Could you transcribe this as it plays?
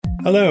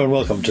Hello and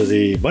welcome to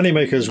the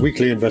Moneymakers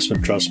Weekly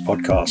Investment Trust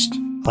podcast.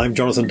 I'm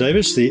Jonathan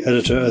Davis, the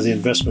editor of the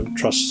Investment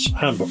Trusts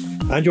Handbook,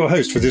 and your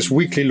host for this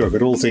weekly look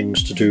at all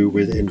things to do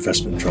with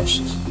investment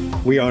trusts.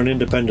 We are an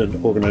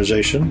independent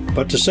organisation,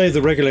 but to save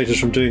the regulators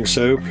from doing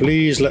so,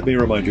 please let me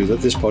remind you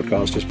that this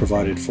podcast is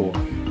provided for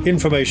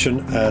information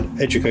and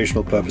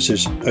educational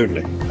purposes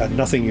only, and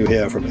nothing you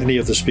hear from any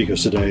of the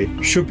speakers today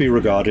should be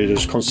regarded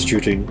as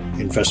constituting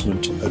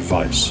investment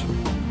advice.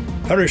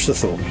 Perish the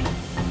thought.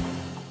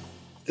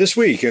 This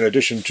week, in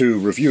addition to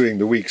reviewing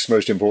the week's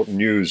most important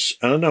news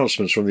and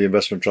announcements from the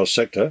investment trust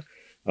sector,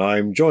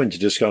 I'm joined to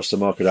discuss the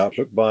market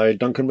outlook by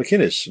Duncan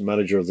McInnes,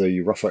 manager of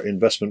the Ruffer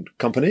Investment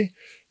Company,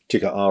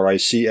 ticker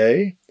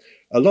RICA.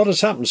 A lot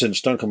has happened since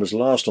Duncan was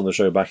last on the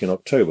show back in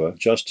October,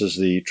 just as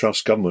the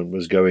trust government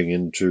was going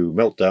into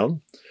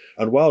meltdown.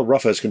 And while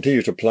Ruffer has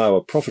continued to plough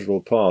a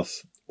profitable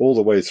path all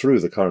the way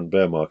through the current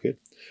bear market,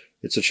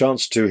 it's a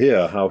chance to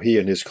hear how he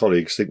and his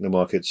colleagues think the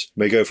markets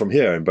may go from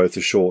here in both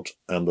the short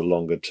and the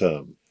longer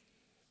term.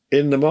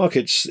 In the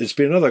markets, it's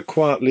been another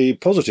quietly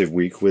positive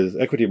week, with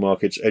equity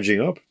markets edging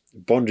up,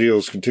 bond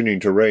yields continuing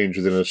to range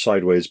within a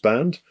sideways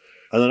band,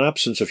 and an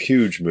absence of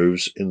huge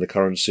moves in the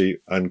currency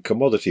and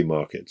commodity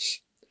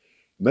markets.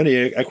 Many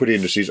equity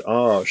indices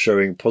are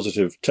showing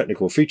positive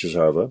technical features,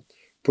 however,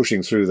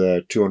 pushing through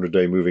their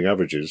 200-day moving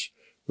averages,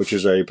 which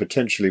is a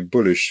potentially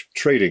bullish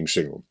trading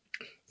signal.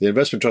 The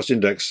investment trust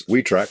index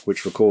we track,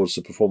 which records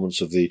the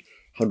performance of the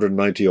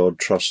 190-odd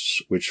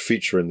trusts which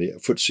feature in the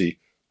FTSE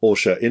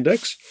All-Share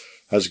Index,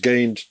 has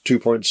gained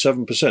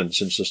 2.7%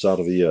 since the start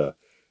of the year,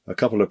 a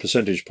couple of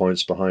percentage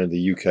points behind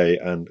the UK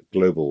and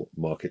global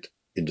market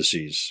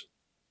indices.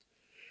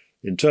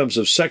 In terms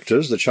of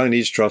sectors, the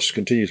Chinese trusts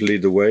continue to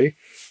lead the way,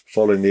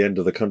 following the end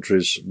of the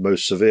country's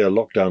most severe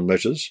lockdown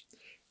measures,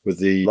 with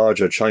the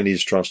larger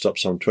Chinese trust up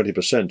some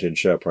 20% in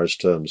share price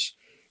terms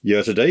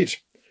year to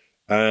date,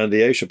 and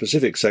the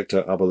Asia-Pacific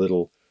sector up a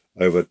little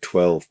over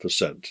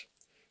 12%,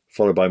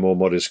 followed by more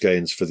modest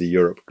gains for the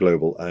Europe,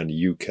 global and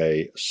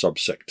UK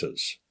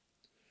subsectors.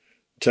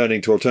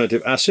 Turning to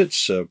alternative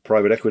assets,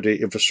 private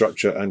equity,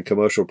 infrastructure and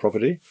commercial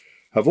property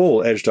have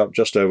all edged up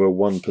just over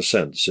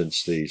 1%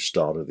 since the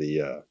start of the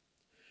year.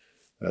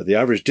 The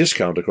average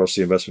discount across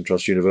the investment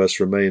trust universe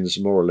remains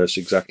more or less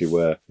exactly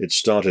where it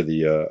started the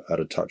year,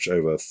 at a touch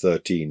over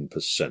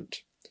 13%.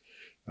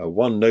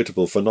 One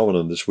notable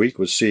phenomenon this week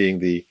was seeing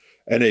the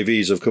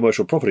NAVs of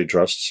commercial property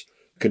trusts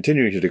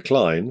continuing to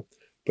decline,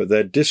 but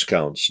their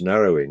discounts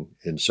narrowing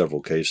in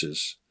several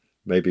cases.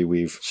 Maybe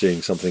we've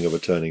seen something of a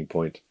turning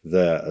point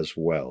there as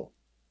well.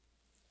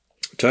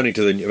 Turning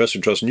to the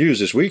investment trust news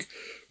this week,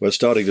 we're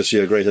starting to see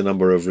a greater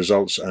number of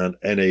results and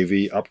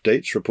NAV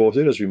updates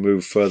reported as we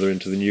move further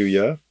into the new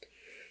year.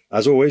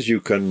 As always,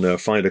 you can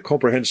find a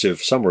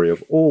comprehensive summary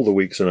of all the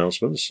week's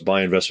announcements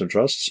by investment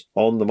trusts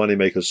on the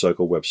Moneymakers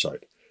Circle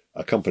website,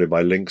 accompanied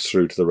by links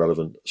through to the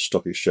relevant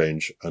stock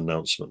exchange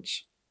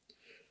announcements.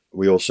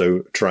 We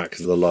also track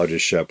the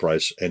largest share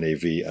price,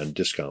 NAV and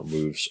discount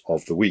moves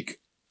of the week.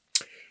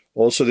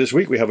 Also this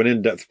week, we have an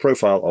in-depth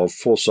profile of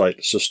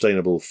Foresight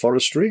Sustainable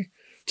Forestry,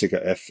 ticker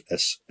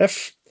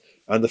FSF,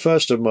 and the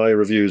first of my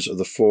reviews of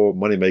the 4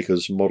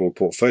 Moneymakers model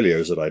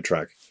portfolios that I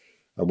track,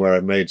 and where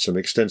I've made some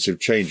extensive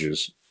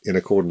changes in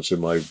accordance with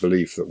my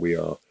belief that we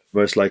are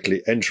most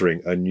likely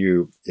entering a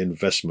new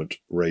investment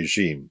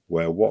regime,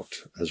 where what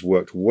has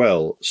worked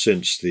well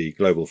since the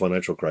global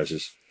financial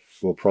crisis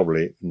will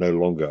probably no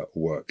longer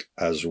work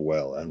as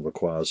well and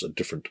requires a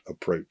different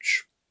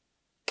approach.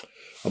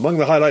 Among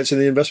the highlights in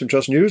the investment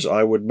trust news,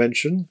 I would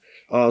mention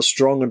our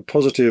strong and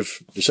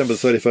positive December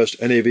 31st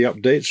NAV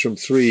updates from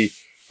 3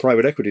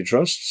 private equity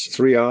trusts: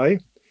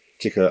 3i,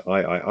 ticker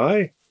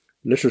III,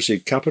 Literacy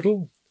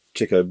Capital,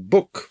 ticker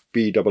Book,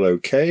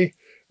 BOOK,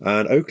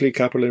 and Oakley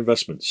Capital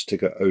Investments,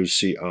 ticker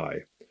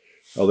OCI.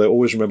 Although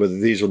always remember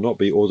that these will not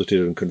be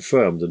audited and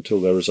confirmed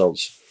until their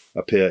results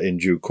appear in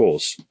due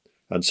course,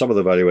 and some of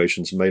the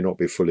valuations may not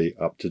be fully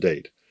up to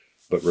date,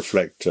 but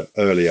reflect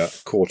earlier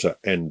quarter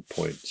end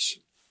points.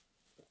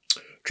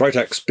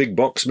 Tritax Big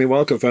Box,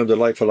 meanwhile, confirmed a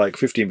like-for-like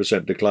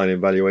 15% decline in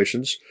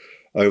valuations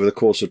over the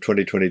course of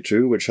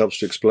 2022, which helps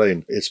to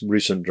explain its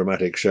recent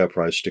dramatic share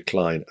price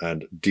decline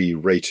and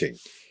de-rating.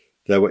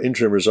 There were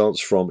interim results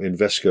from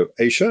Invesco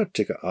Asia,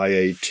 ticker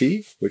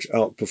IAT, which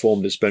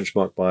outperformed its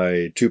benchmark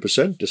by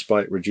 2%,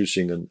 despite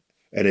reducing an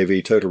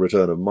NAV total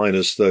return of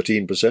minus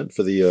 13%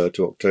 for the year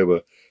to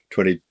October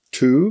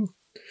 22.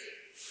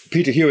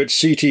 Peter Hewitt's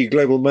CT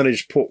Global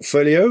Managed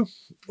Portfolio,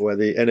 where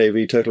the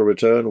NAV total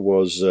return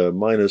was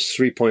minus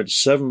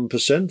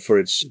 3.7% for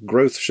its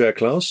growth share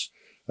class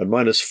and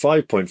minus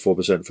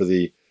 5.4% for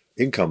the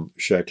income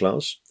share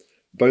class,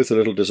 both a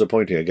little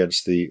disappointing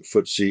against the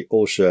FTSE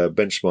All-Share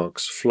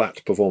benchmark's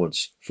flat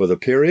performance for the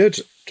period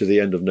to the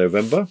end of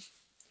November.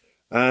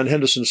 And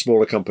Henderson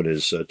Smaller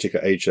Companies, ticker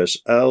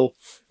HSL,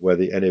 where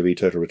the NAV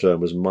total return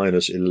was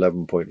minus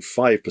 11.5%,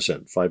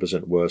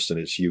 5% worse than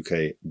its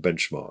UK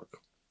benchmark.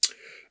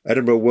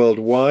 Edinburgh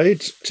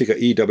Worldwide, ticker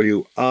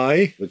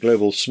EWI, the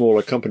Global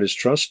Smaller Companies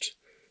Trust,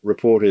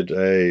 reported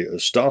a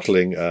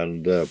startling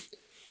and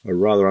a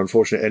rather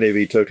unfortunate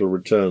NAV total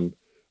return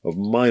of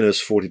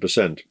minus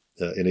 40%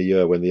 in a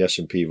year when the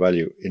S&P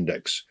value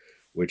index,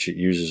 which it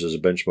uses as a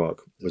benchmark,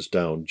 was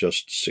down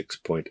just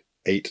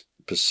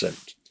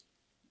 6.8%.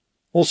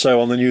 Also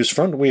on the news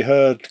front, we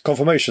heard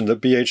confirmation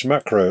that BH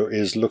Macro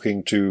is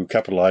looking to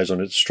capitalise on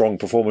its strong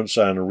performance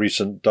and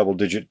recent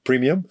double-digit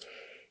premium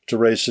to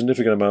raise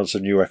significant amounts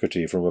of new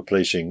equity from a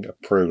placing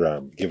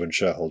programme, given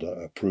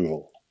shareholder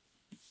approval.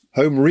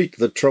 Home REIT,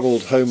 the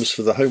troubled Homes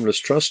for the Homeless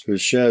Trust,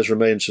 whose shares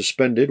remain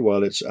suspended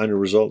while its annual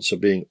results are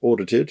being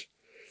audited,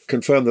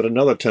 confirmed that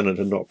another tenant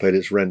had not paid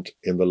its rent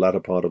in the latter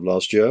part of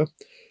last year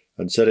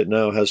and said it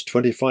now has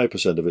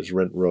 25% of its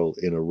rent roll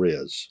in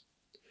arrears.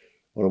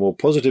 On a more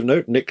positive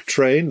note, Nick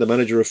Train, the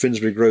manager of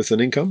Finsbury Growth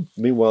and Income,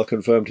 meanwhile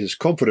confirmed his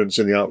confidence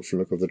in the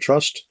outlook of the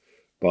trust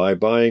by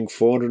buying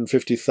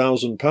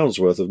 £450,000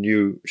 worth of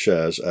new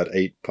shares at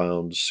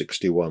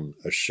 £8.61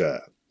 a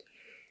share.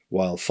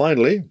 While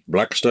finally,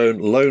 Blackstone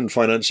Loan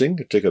Financing,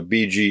 ticker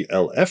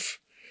BGLF,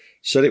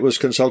 said it was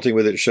consulting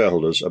with its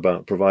shareholders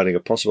about providing a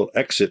possible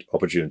exit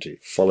opportunity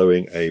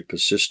following a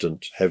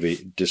persistent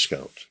heavy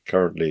discount,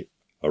 currently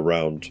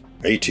around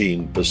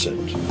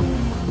 18%.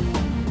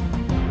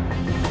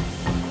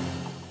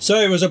 So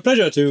it was a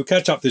pleasure to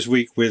catch up this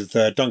week with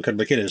Duncan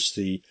McInnes,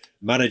 the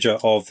manager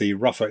of the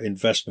Ruffer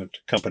Investment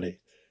Company,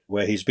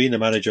 where he's been the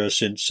manager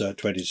since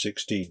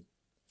 2016.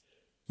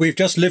 We've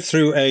just lived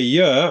through a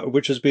year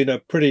which has been a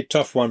pretty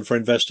tough one for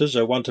investors,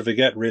 one to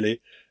forget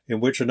really, in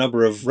which a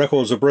number of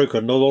records are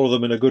broken, not all of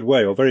them in a good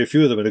way, or very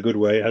few of them in a good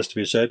way, it has to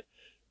be said.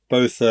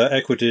 Both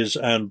equities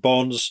and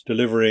bonds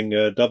delivering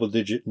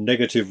double-digit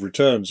negative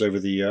returns over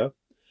the year.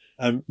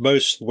 And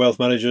most wealth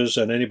managers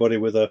and anybody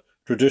with a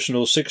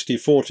traditional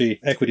 60-40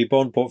 equity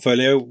bond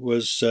portfolio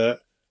was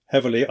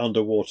heavily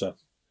underwater.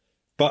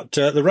 But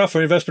the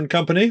Ruffer Investment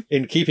Company,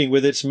 in keeping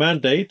with its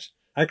mandate,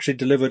 actually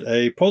delivered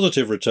a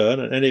positive return,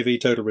 an NAV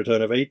total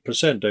return of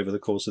 8% over the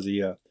course of the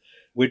year,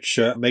 which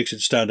makes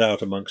it stand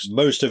out amongst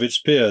most of its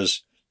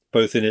peers,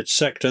 both in its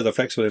sector, the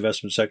flexible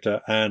investment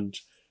sector, and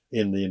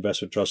in the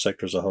investment trust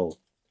sector as a whole.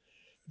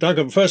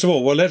 Duncan, first of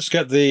all, well, let's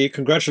get the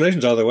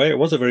congratulations out of the way. It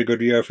was a very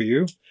good year for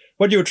you.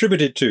 What do you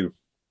attribute it to?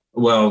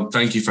 Well,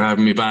 thank you for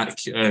having me back,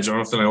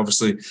 Jonathan. I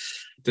obviously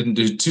didn't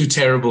do too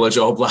terrible a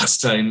job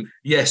last time.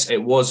 Yes,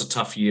 it was a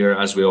tough year,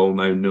 as we all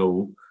now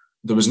know.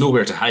 There was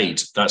nowhere to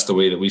hide. That's the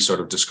way that we sort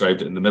of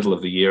described it in the middle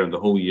of the year, and the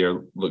whole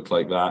year looked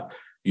like that.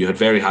 You had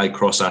very high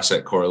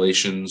cross-asset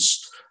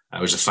correlations.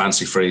 It was a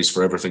fancy phrase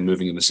for everything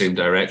moving in the same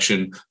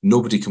direction.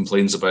 Nobody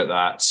complains about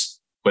that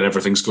when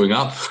everything's going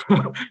up.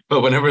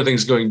 But when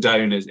everything's going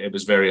down, it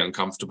was very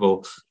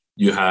uncomfortable.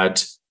 You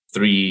had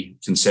 3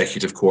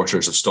 consecutive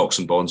quarters of stocks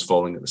and bonds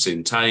falling at the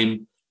same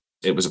time.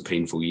 It was a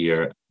painful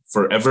year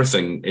for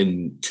everything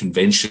in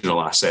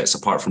conventional assets,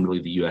 apart from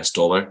really the US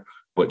dollar,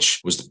 which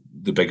was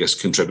the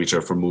biggest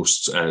contributor for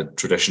most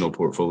traditional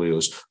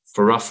portfolios.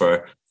 For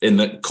Ruffer, in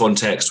the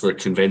context where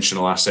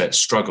conventional assets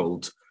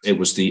struggled, it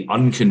was the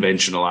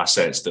unconventional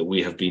assets that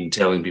we have been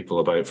telling people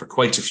about for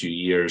quite a few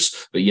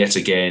years, but yet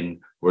again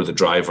were the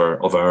driver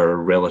of our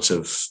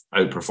relative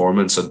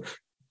outperformance. And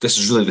this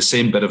is really the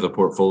same bit of the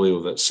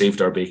portfolio that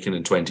saved our bacon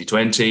in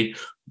 2020,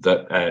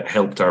 that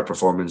helped our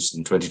performance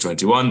in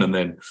 2021, and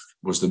then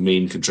was the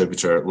main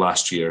contributor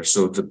last year.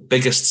 So the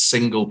biggest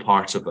single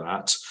part of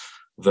that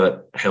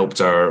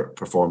helped our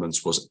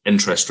performance was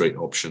interest rate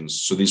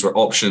options. So these were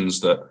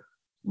options that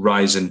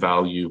rise in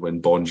value when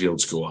bond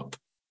yields go up.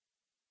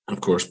 Of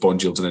course,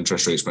 bond yields and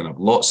interest rates went up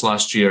lots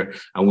last year,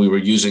 and we were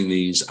using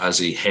these as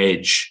a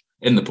hedge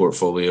in the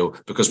portfolio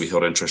because we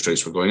thought interest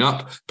rates were going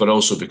up, but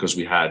also because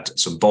we had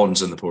some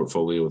bonds in the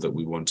portfolio that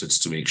we wanted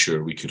to make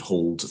sure we could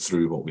hold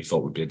through what we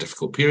thought would be a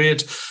difficult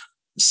period.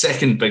 The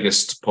second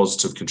biggest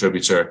positive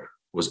contributor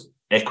was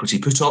equity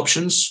put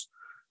options.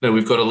 Now,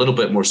 we've got a little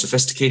bit more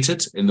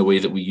sophisticated in the way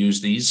that we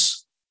use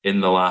these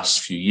in the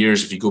last few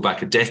years. If you go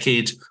back a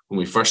decade, when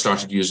we first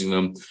started using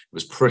them, it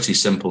was pretty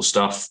simple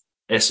stuff.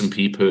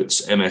 S&P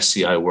puts,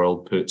 MSCI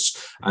World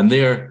puts, and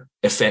they're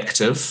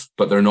effective,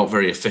 but they're not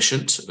very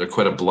efficient. They're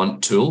quite a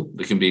blunt tool.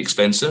 They can be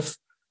expensive.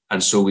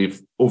 And so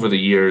we've, over the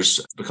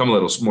years, become a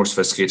little more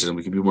sophisticated and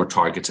we can be more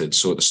targeted.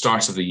 So at the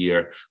start of the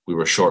year, we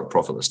were short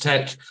profitless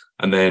tech.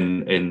 And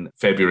then in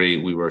February,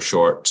 we were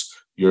short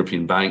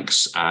European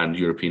banks and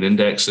European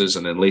indexes.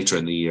 And then later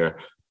in the year,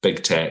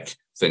 big tech,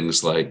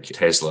 things like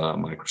Tesla,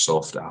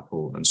 Microsoft,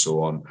 Apple, and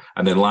so on.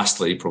 And then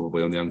lastly,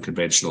 probably on the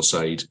unconventional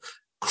side,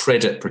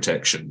 credit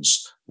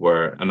protections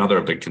were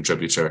another big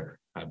contributor.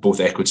 Both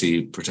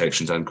equity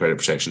protections and credit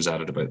protections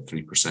added about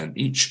 3%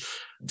 each.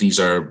 These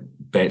are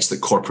bets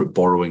that corporate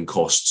borrowing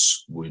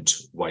costs would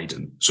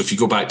widen. So if you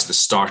go back to the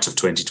start of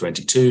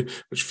 2022,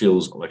 which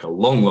feels like a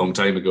long, long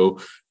time ago,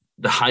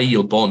 the high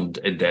yield bond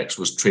index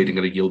was trading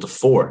at a yield of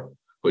 4,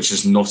 which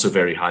is not a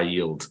very high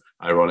yield,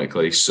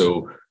 ironically.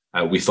 So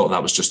we thought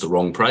that was just the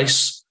wrong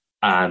price.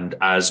 And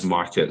as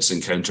markets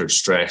encountered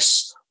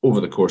stress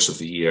over the course of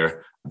the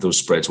year, those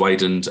spreads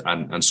widened.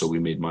 And so we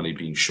made money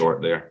being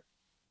short there.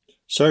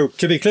 So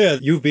to be clear,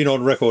 you've been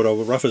on record, or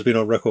Ruffer's been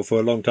on record for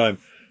a long time,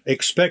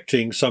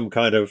 expecting some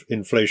kind of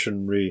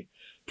inflationary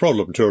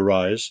problem to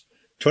arise.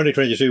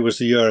 2022 was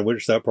the year in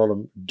which that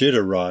problem did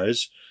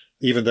arise,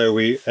 even though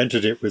we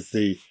entered it with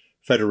the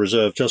Federal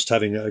Reserve just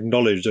having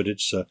acknowledged that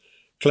its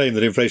claim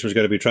that inflation was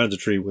going to be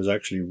transitory was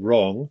actually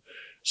wrong.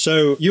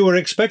 So you were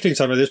expecting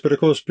something like this, but of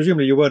course,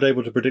 presumably you weren't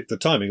able to predict the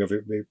timing of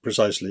it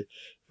precisely,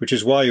 which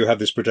is why you have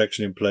this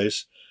protection in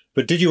place.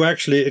 But did you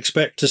actually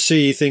expect to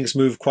see things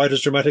move quite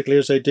as dramatically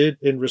as they did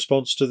in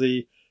response to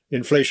the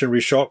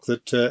inflationary shock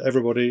that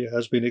everybody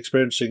has been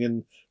experiencing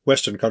in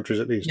Western countries,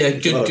 at least? Yeah,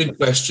 good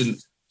question.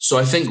 So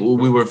I think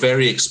we were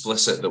very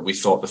explicit that we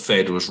thought the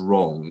Fed was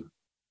wrong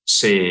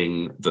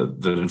saying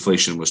that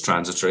inflation was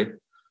transitory.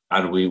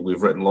 And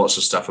we've written lots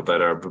of stuff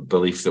about our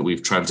belief that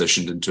we've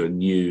transitioned into a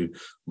new,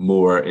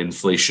 more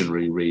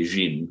inflationary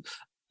regime.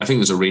 I think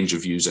there's a range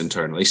of views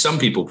internally. Some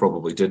people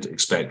probably did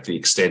expect the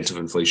extent of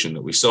inflation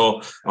that we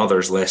saw,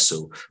 others less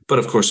so. But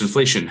of course,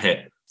 inflation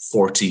hit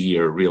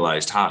 40-year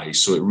realized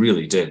highs. So it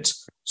really did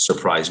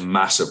surprise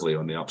massively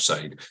on the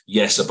upside.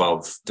 Yes,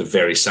 above the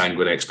very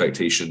sanguine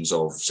expectations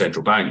of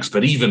central banks,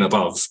 but even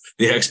above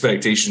the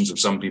expectations of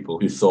some people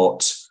who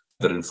thought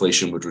that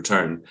inflation would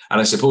return.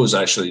 And I suppose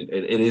actually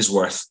it is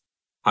worth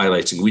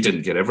highlighting, we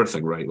didn't get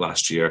everything right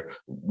last year.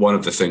 One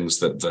of the things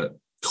that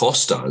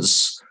cost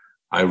us,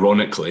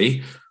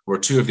 ironically, were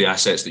two of the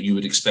assets that you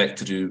would expect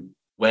to do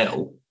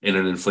well in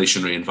an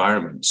inflationary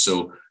environment.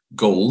 So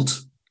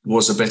gold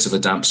was a bit of a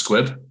damp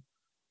squib.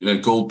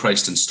 Gold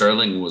priced in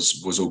sterling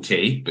was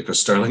okay because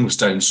sterling was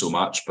down so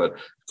much, but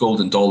gold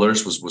in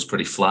dollars was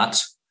pretty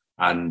flat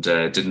and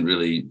didn't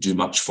really do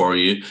much for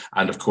you.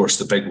 And of course,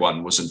 the big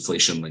one was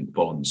inflation-linked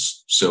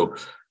bonds. So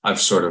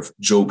I've sort of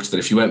joked that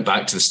if you went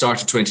back to the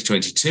start of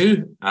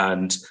 2022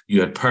 and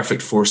you had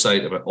perfect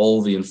foresight about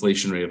all the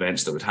inflationary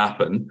events that would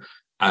happen,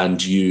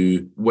 and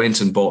you went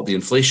and bought the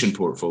inflation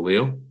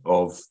portfolio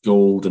of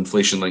gold,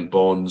 inflation-linked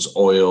bonds,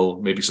 oil,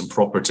 maybe some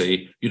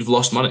property, you'd have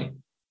lost money.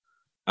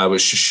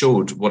 Which just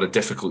showed what a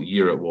difficult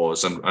year it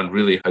was and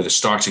really how the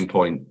starting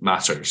point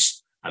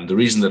matters. And the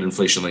reason that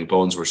inflation-linked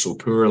bonds were so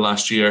poor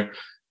last year,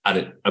 and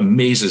it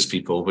amazes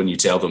people when you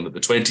tell them that the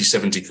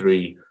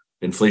 2073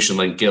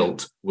 inflation-linked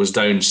gilt was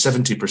down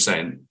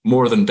 70%,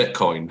 more than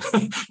Bitcoin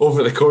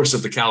over the course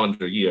of the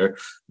calendar year,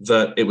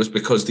 that it was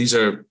because these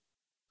are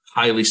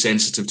highly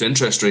sensitive to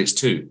interest rates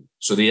too.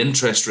 So the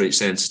interest rate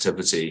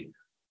sensitivity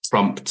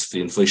trumped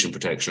the inflation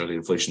protection or the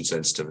inflation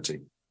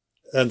sensitivity.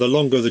 And the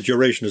longer the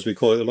duration, as we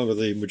call it, the longer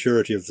the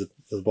maturity of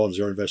the bonds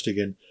you're investing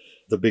in,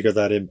 the bigger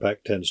that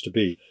impact tends to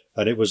be.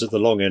 And it was at the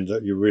long end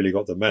that you really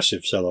got the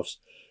massive sell-offs,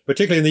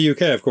 particularly in the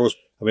UK, of course.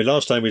 I mean,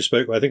 last time we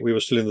spoke, I think we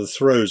were still in the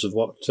throes of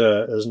what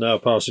has now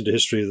passed into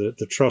history,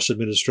 the Truss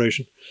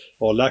administration,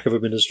 or lack of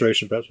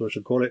administration, perhaps we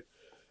should call it.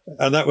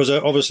 And that was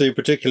obviously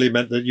particularly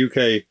meant that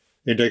UK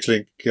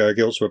index-linked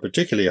gilts were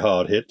particularly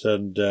hard hit,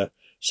 and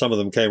some of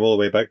them came all the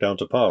way back down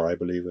to par, I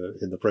believe,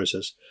 in the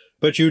process.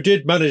 But you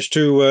did manage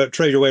to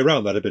trade your way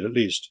around that a bit, at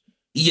least.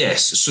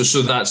 Yes,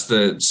 so that's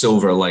the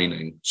silver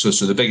lining. So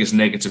the biggest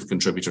negative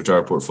contributor to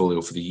our portfolio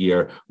for the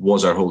year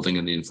was our holding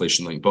in the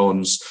inflation-linked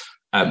bonds.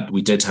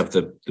 We did have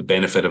the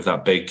benefit of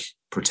that big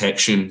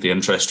protection, the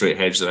interest rate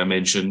hedge that I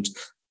mentioned.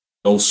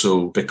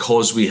 Also,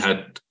 because we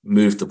had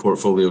moved the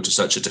portfolio to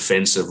such a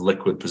defensive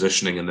liquid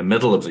positioning in the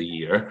middle of the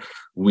year,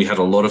 we had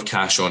a lot of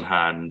cash on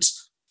hand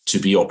to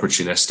be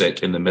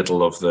opportunistic in the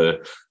middle of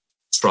the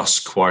Truss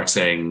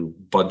quartering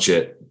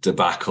budget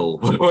debacle,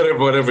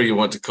 whatever you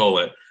want to call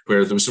it,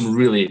 where there was some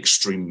really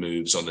extreme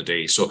moves on the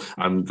day. So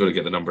I'm going to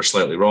get the number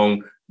slightly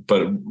wrong,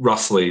 but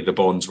roughly the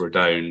bonds were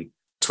down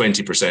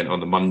 20% on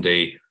the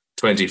Monday,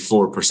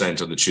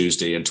 24% on the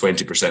Tuesday, and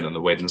 20% on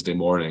the Wednesday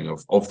morning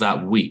of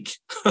that week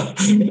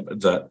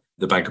that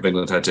the Bank of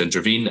England had to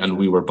intervene, and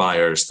we were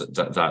buyers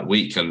that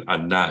week.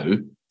 And now,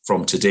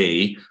 from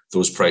today,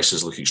 those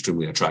prices look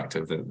extremely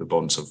attractive. The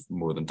bonds have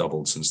more than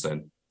doubled since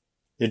then.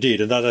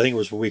 Indeed, and that I think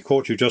was when we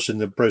caught you just in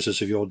the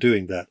process of your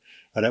doing that.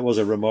 And it was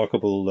a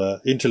remarkable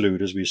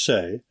interlude, as we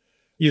say.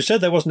 You said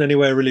there wasn't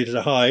anywhere really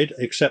to hide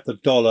except the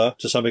dollar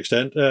to some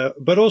extent.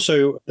 But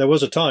also there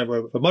was a time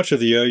where for much of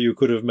the year you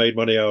could have made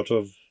money out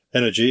of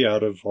energy,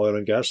 out of oil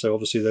and gas. So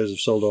obviously those have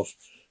sold off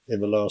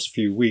in the last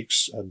few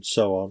weeks and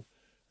so on.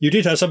 You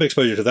did have some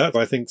exposure to that,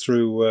 I think,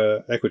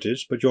 through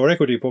equities. But your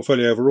equity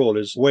portfolio overall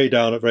is way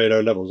down at very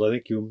low levels. I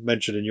think you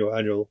mentioned in your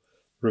annual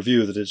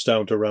review that it's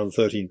down to around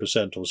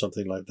 13% or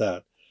something like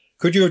that.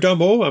 Could you have done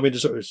more? I mean,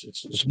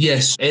 it's...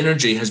 Yes,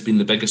 energy has been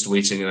the biggest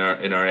weighting in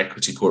our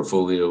equity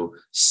portfolio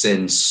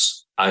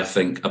since I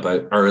think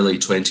about early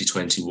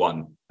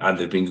 2021, and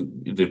they've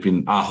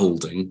been a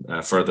holding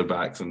further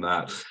back than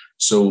that.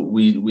 So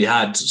we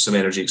had some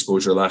energy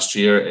exposure last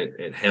year.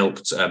 It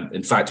helped.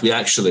 In fact,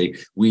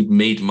 we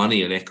made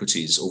money in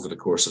equities over the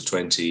course of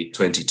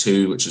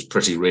 2022, which is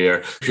pretty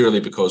rare,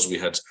 purely because we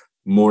had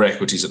more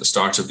equities at the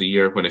start of the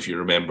year when, if you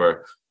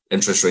remember,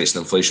 interest rates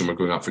and inflation were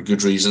going up for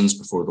good reasons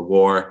before the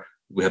war.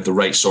 We had the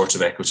right sort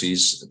of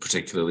equities,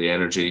 particularly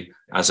energy,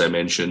 as I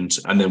mentioned.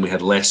 And then we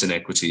had less in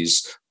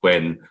equities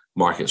when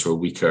markets were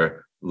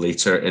weaker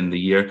later in the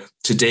year.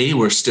 Today,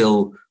 we're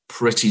still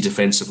pretty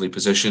defensively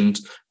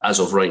positioned. As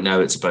of right now,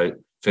 it's about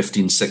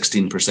 15,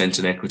 16%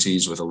 in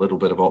equities with a little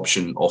bit of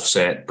option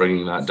offset,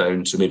 bringing that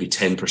down to maybe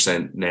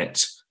 10%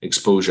 net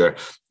exposure.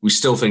 We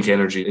still think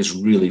energy is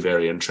really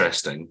very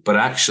interesting. But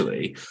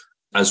actually,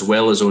 as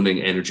well as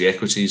owning energy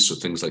equities, so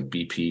things like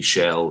BP,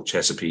 Shell,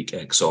 Chesapeake,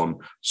 Exxon,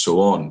 so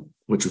on,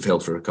 which we've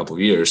held for a couple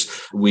of years,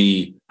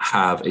 we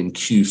have in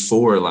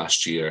Q4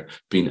 last year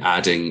been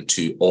adding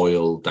to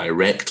oil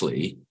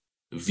directly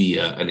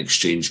via an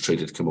exchange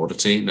traded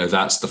commodity. Now,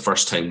 that's the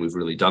first time we've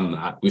really done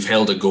that. We've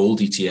held a gold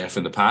ETF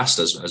in the past,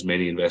 as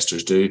many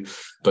investors do,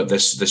 but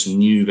this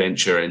new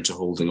venture into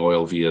holding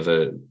oil via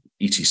the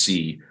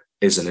ETC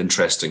is an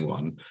interesting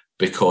one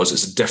because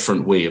it's a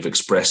different way of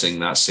expressing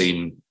that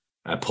same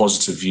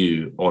positive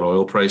view on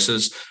oil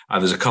prices.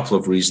 And there's a couple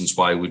of reasons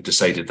why we've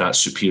decided that's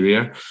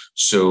superior.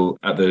 So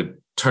at the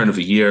turn of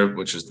the year,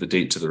 which is the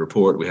date to the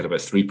report, we had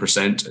about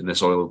 3% in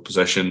this oil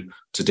position.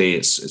 Today,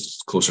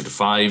 it's closer to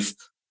 5%.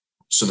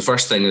 So the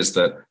first thing is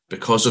that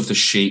because of the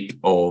shape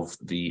of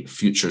the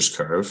futures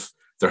curve,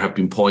 there have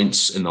been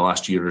points in the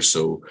last year or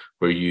so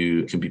where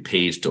you can be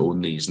paid to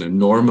own these. Now,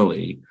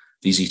 normally,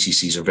 these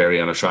ETCs are very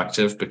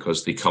unattractive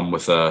because they come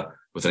with an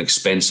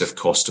expensive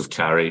cost of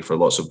carry for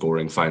lots of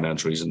boring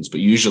finance reasons. But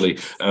usually,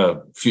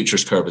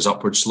 futures curve is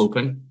upward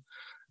sloping.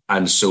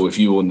 And so if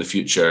you own the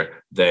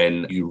future,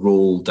 then you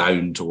roll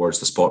down towards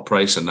the spot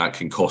price and that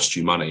can cost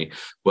you money.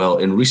 Well,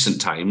 in recent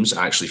times,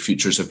 actually,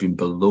 futures have been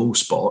below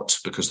spot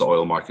because the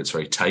oil market's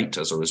very tight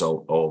as a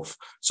result of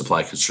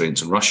supply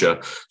constraints in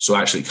Russia. So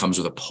actually it comes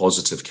with a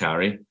positive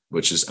carry,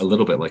 which is a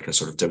little bit like a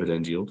sort of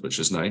dividend yield, which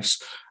is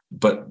nice.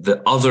 But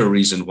the other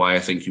reason why I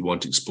think you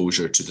want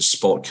exposure to the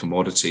spot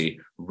commodity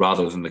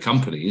rather than the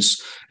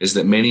companies is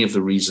that many of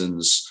the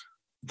reasons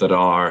that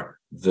are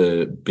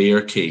the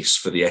bear case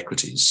for the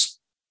equities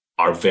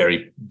are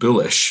very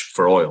bullish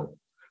for oil.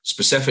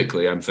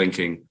 Specifically, I'm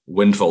thinking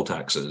windfall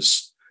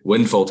taxes.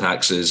 Windfall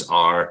taxes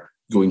are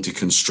going to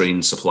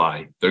constrain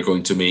supply. They're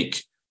going to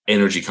make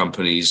energy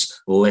companies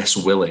less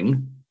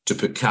willing to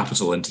put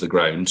capital into the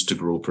ground to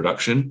grow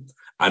production.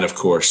 And of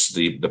course,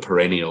 the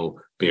perennial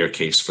bear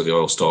case for the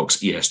oil stocks,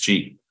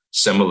 ESG,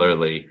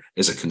 similarly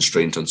is a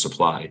constraint on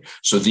supply.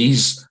 So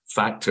these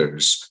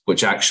factors,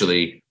 which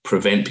actually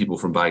prevent people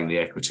from buying the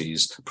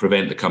equities,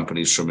 prevent the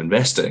companies from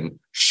investing,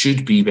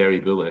 should be very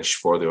bullish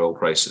for the oil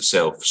price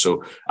itself.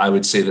 So I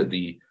would say that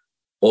the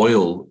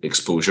oil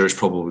exposure is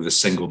probably the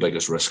single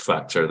biggest risk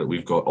factor that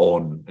we've got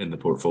on in the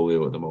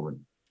portfolio at the moment.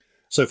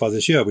 So far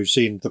this year, we've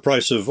seen the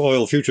price of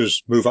oil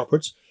futures move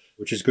upwards,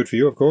 which is good for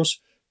you, of course.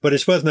 But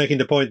it's worth making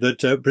the point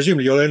that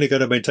presumably you're only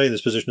going to maintain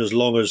this position as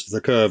long as the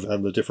curve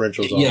and the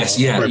differentials are.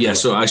 Yes.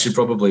 So I should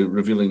probably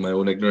revealing my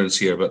own ignorance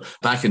here. But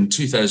back in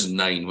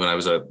 2009, when I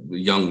was a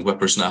young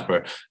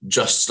whippersnapper,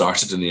 just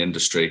started in the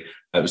industry,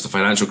 it was the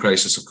financial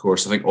crisis, of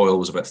course. I think oil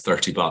was about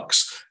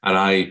 $30. And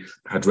I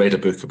had read a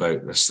book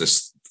about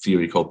this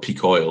theory called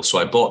peak oil. So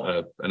I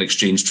bought an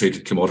exchange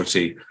traded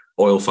commodity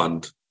oil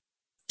fund.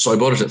 So I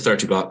bought it at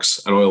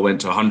 $30 and oil went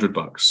to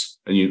 $100.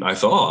 And I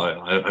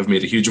thought, I've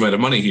made a huge amount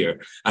of money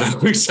here. And I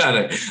looked at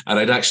it and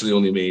I'd actually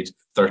only made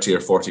 30 or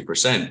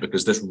 40%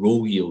 because this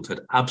roll yield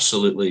had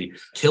absolutely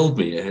killed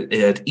me. It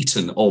had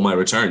eaten all my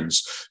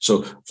returns.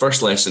 So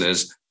first lesson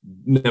is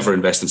never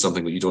invest in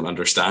something that you don't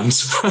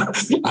understand.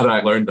 And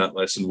I learned that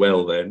lesson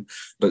well then.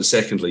 But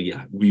secondly,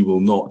 we will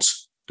not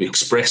be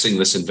expressing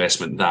this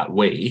investment that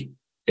way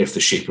if the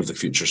shape of the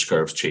futures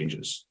curve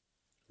changes.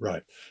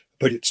 Right.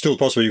 But it's still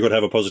possible you've got to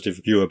have a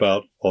positive view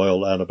about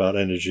oil and about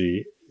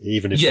energy,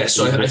 even if... Yes,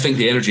 so I think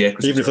the energy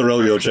equities... Even if the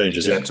roll yield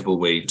changes. An acceptable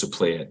way to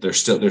play it. They're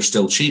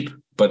still cheap,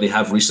 but they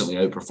have recently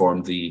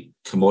outperformed the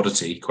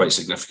commodity quite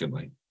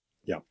significantly.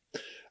 Yeah.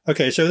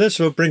 Okay, so this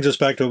brings us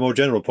back to a more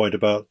general point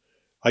about,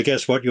 I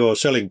guess, what your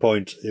selling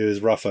point is,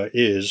 Rafa,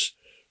 is,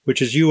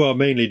 which is you are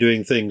mainly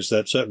doing things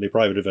that certainly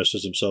private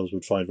investors themselves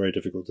would find very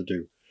difficult to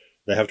do.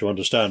 They have to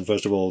understand,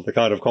 first of all, the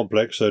kind of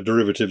complex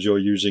derivatives you're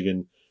using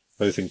in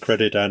both in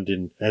credit and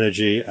in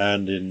energy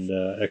and in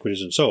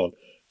equities and so on.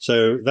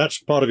 So that's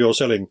part of your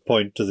selling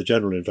point to the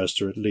general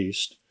investor, at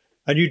least.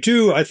 And you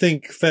do, I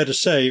think, fair to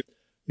say,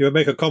 you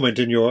make a comment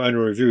in your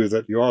annual review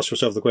that you ask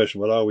yourself the question,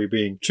 well, are we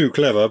being too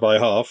clever by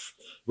half?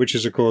 Which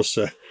is, of course,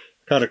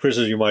 kind of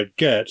criticism you might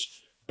get.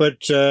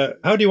 But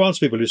how do you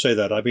answer people who say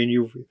that? I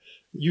mean,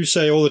 you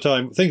say all the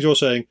time, things you're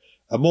saying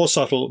are more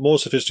subtle, more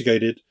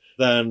sophisticated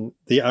than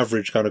the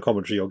average kind of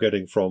commentary you're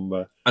getting from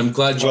I'm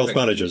glad wealth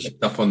managers.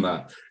 Picked up on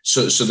that.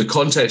 So the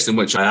context in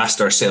which I asked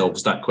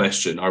ourselves that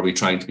question, are we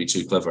trying to be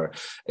too clever,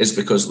 is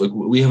because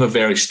we have a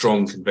very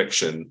strong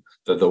conviction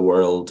that the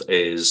world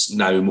is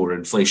now more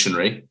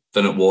inflationary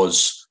than it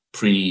was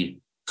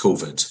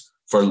pre-COVID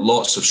for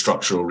lots of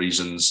structural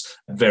reasons,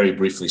 very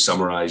briefly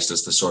summarized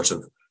as the sort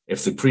of,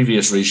 if the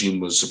previous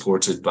regime was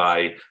supported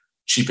by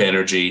cheap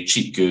energy,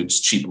 cheap goods,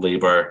 cheap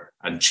labor,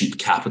 and cheap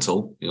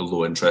capital,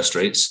 low interest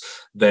rates,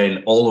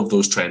 then all of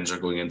those trends are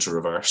going into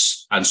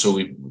reverse. And so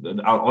we,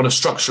 on a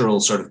structural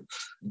sort of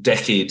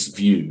decade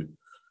view,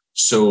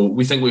 so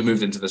we think we've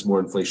moved into this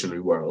more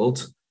inflationary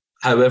world.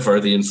 However,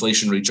 the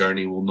inflationary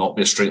journey will not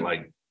be a straight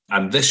line.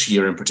 And this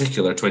year in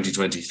particular,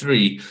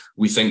 2023,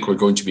 we think we're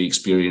going to be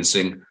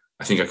experiencing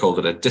I think I called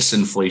it a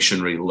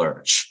disinflationary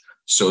lurch.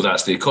 So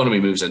that's the economy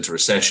moves into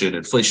recession,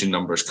 inflation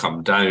numbers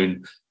come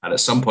down, and at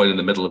some point in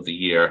the middle of the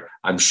year,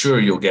 I'm sure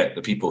you'll get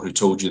the people who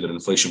told you that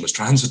inflation was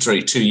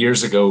transitory 2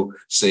 years ago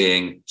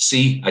saying,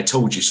 see, I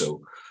told you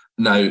so.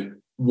 Now,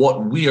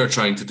 what we are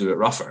trying to do at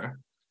Ruffer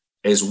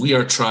is we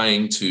are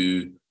trying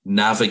to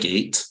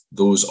navigate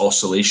those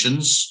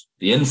oscillations,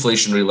 the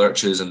inflationary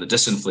lurches and the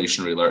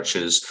disinflationary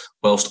lurches,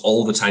 whilst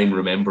all the time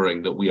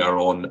remembering that we are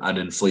on an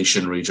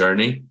inflationary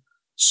journey.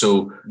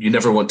 So you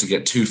never want to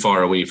get too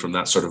far away from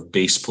that sort of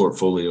base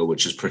portfolio,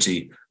 which is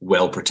pretty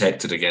well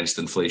protected against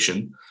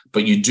inflation.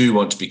 But you do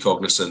want to be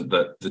cognizant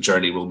that the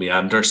journey will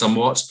meander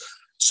somewhat.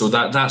 So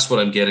that's what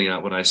I'm getting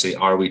at when I say,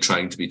 are we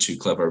trying to be too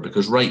clever?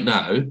 Because right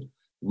now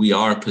we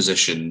are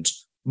positioned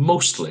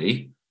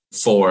mostly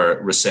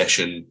for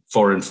recession,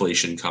 for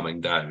inflation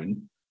coming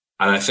down.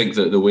 And I think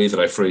that the way that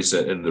I phrased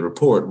it in the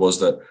report was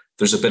that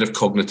there's a bit of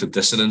cognitive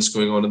dissonance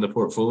going on in the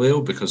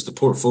portfolio, because the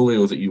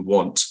portfolio that you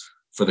want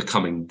for the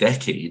coming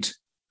decade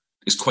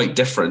is quite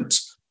different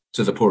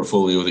to the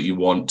portfolio that you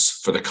want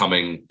for the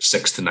coming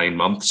 6 to 9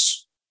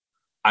 months.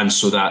 And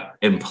so that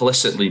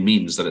implicitly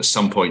means that at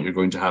some point you're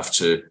going to have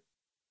to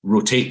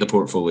rotate the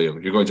portfolio.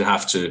 You're going to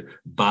have to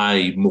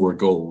buy more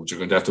gold. You're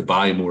going to have to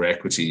buy more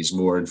equities,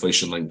 more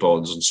inflation-linked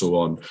bonds, and so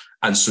on.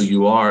 And so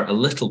you are a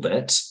little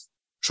bit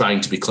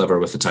trying to be clever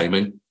with the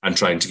timing and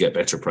trying to get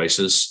better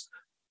prices.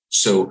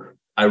 So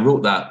I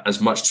wrote that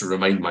as much to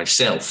remind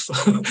myself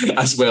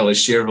as well as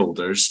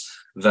shareholders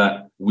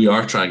that we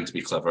are trying to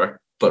be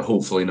clever, but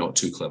hopefully not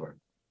too clever.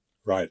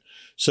 Right.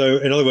 So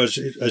in other words,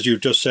 as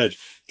you've just said,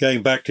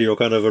 going back to your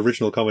kind of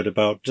original comment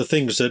about the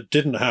things that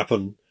didn't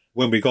happen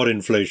when we got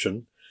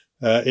inflation,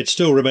 it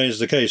still remains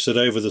the case that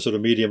over the sort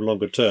of medium,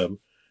 longer term,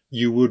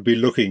 you would be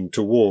looking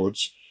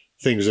towards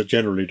things that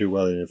generally do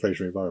well in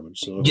inflationary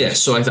environments.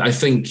 Yes. So I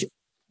think,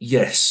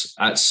 yes,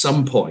 at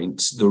some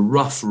point, the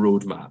rough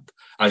roadmap,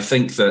 I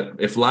think that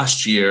if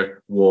last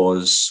year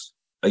was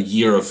a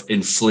year of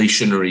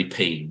inflationary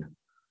pain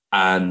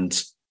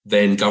and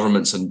then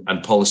governments and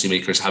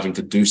policymakers having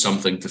to do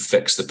something to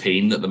fix the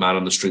pain that the man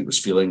on the street was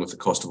feeling with the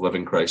cost of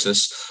living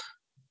crisis,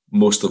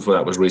 most of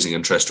that was raising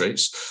interest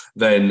rates,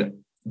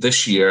 then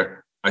this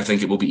year, I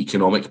think it will be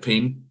economic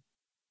pain.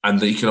 And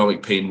the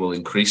economic pain will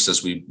increase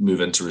as we move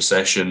into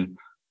recession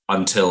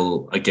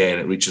until, again,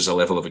 it reaches a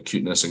level of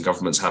acuteness and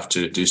governments have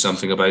to do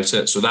something about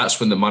it. So that's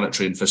when the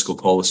monetary and fiscal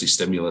policy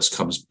stimulus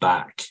comes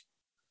back,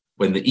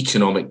 when the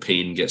economic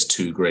pain gets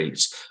too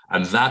great.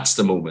 And that's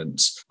the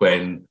moment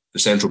when the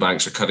central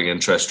banks are cutting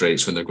interest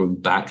rates, when they're going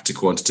back to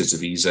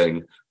quantitative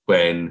easing,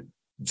 when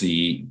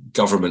the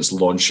government's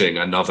launching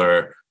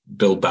another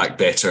Build Back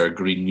Better,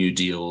 Green New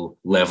Deal,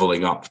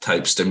 levelling up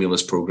type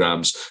stimulus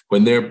programs,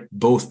 when they're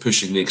both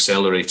pushing the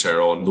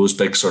accelerator on those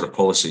big sort of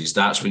policies,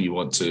 that's when you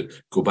want to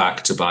go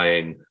back to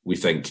buying, we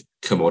think,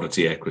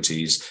 commodity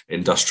equities,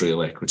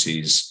 industrial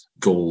equities,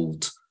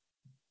 gold,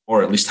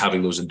 or at least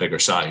having those in bigger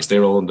size.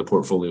 They're all in the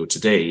portfolio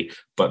today,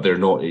 but they're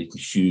not in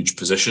huge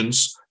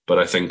positions. But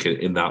I think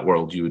in that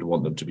world, you would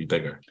want them to be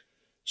bigger.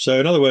 So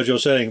in other words, you're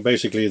saying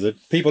basically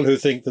that people who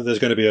think that there's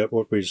going to be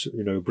what we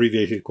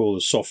abbreviated call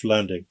a soft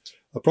landing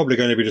are probably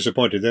going to be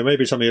disappointed. There may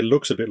be something that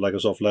looks a bit like a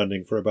soft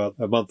landing for about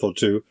a month or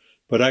two,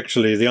 but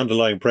actually the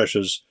underlying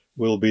pressures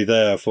will be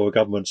there for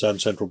governments and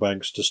central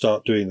banks to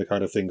start doing the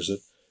kind of things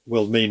that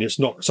will mean it's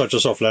not such a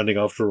soft landing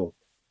after all.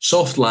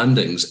 Soft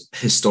landings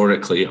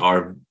historically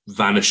are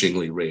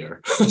vanishingly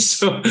rare.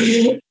 So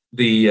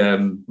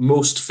the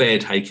most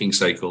Fed hiking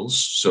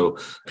cycles, so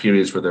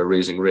periods where they're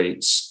raising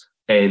rates,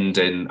 end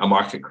in a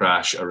market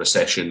crash, a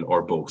recession,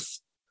 or both.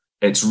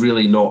 It's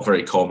really not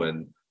very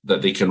common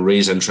that they can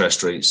raise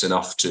interest rates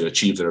enough to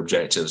achieve their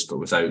objectives, but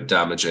without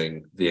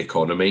damaging the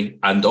economy.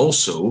 And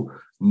also,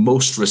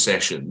 most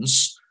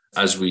recessions,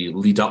 as we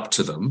lead up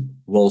to them,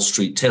 Wall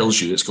Street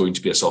tells you it's going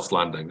to be a soft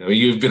landing. I mean,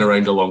 you've been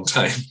around a long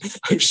time.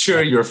 I'm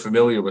sure you're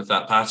familiar with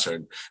that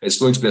pattern. It's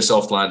going to be a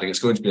soft landing. It's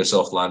going to be a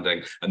soft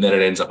landing. And then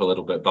it ends up a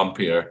little bit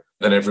bumpier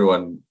than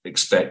everyone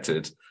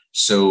expected.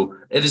 So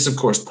it is, of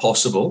course,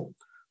 possible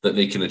that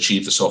they can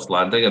achieve the soft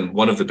landing. And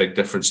one of the big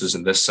differences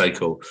in this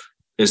cycle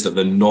is that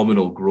the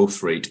nominal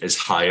growth rate is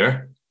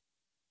higher.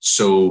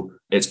 So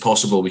it's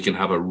possible we can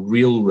have a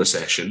real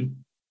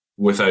recession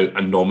without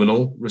a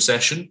nominal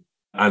recession.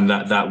 And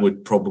that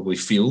would probably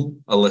feel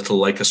a little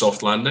like a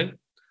soft landing,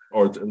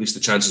 or at least the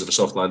chances of a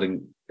soft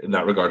landing in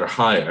that regard are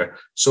higher.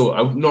 So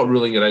I'm not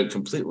ruling it out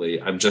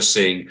completely. I'm just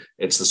saying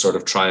it's the sort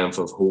of triumph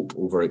of hope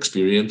over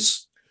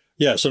experience.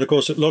 Yes, and of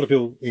course, a lot of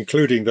people,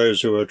 including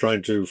those who are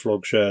trying to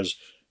flog shares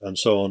and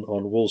so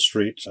on Wall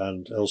Street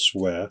and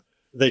elsewhere,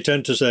 they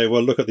tend to say,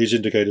 well, look at these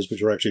indicators,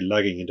 which are actually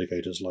lagging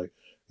indicators like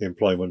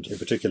employment in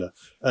particular,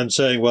 and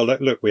saying, well,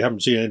 look, we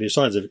haven't seen any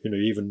signs of it.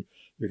 Even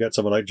you get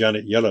someone like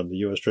Janet Yellen, the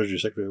US Treasury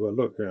Secretary, well,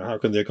 look, how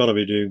can the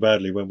economy be doing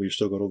badly when we've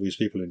still got all these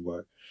people in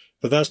work?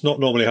 But that's not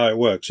normally how it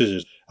works,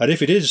 is it? And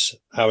if it is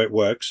how it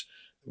works,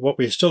 what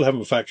we still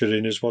haven't factored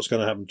in is what's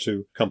going to happen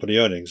to company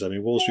earnings. I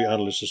mean, Wall Street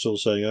analysts are still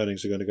saying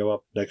earnings are going to go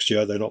up next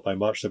year. They're not by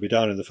much. They'll be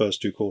down in the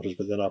first 2 quarters,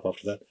 but then up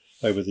after that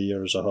over the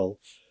year as a whole.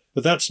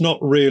 But that's not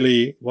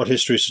really what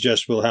history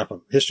suggests will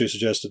happen. History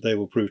suggests that they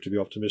will prove to be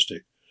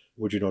optimistic.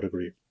 Would you not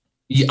agree?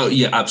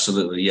 Yeah,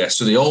 absolutely. Yeah.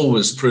 So they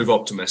always prove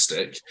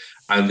optimistic,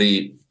 and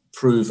they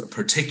prove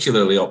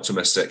particularly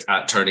optimistic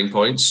at turning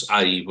points,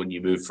 i.e. when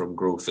you move from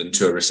growth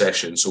into a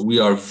recession. So we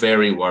are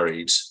very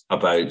worried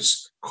about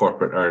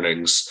corporate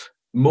earnings,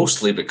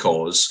 mostly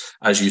because,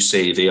 as you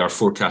say, they are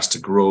forecast to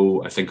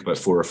grow, I think, about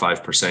 4 or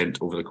 5%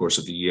 over the course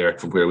of the year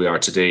from where we are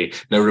today.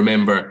 Now,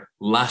 remember,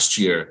 last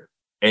year,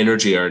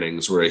 energy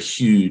earnings were a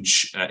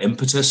huge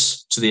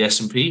impetus to the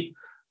S&P.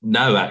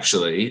 Now,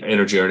 actually,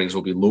 energy earnings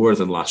will be lower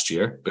than last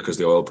year because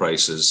the oil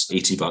price is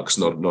 $80,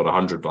 not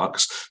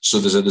 $100. So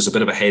there's a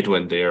bit of a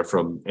headwind there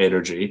from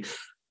energy.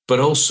 But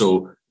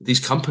also, these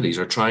companies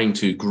are trying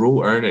to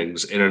grow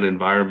earnings in an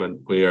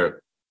environment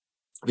where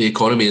the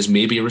economy is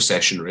maybe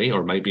recessionary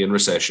or might be in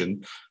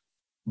recession,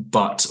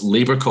 but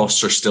labor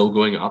costs are still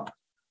going up.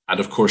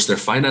 And of course, their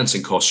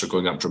financing costs are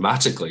going up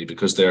dramatically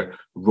because they're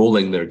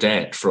rolling their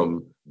debt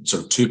from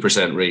sort of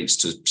 2% rates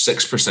to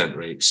 6%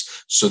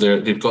 rates. So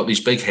they've got these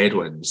big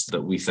headwinds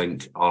that we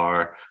think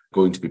are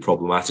going to be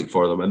problematic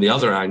for them. And the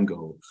other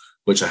angle,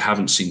 which I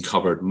haven't seen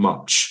covered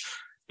much,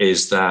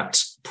 is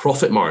that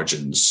profit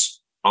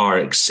margins are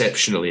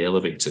exceptionally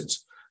elevated.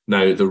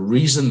 Now, the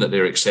reason that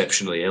they're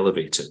exceptionally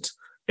elevated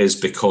is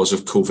because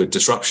of COVID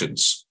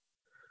disruptions.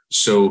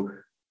 So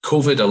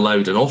COVID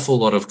allowed an awful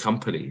lot of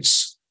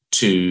companies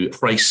to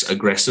price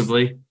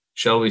aggressively,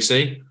 shall we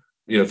say.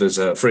 You know, there's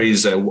a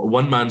phrase,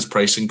 one man's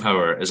pricing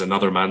power is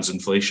another man's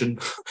inflation,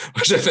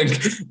 which I think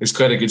is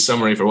quite a good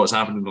summary for what's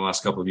happened in the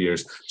last couple of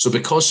years. So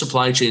because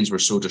supply chains were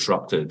so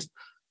disrupted,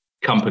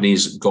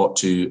 companies got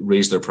to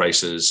raise their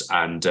prices,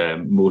 and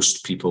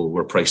most people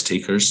were price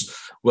takers.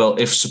 Well,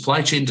 if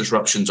supply chain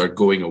disruptions are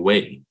going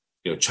away,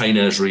 you know,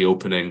 China is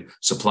reopening,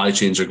 supply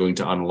chains are going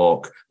to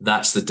unlock.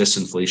 That's the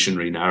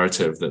disinflationary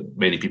narrative that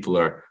many people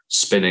are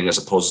spinning as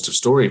a positive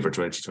story for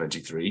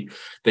 2023.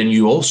 Then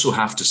you also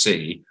have to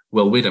say,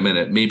 well, wait a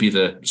minute, maybe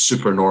the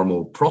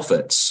supernormal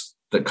profits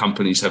that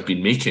companies have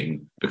been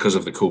making because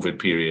of the COVID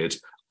period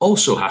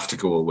also have to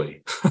go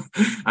away.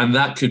 And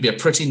that could be a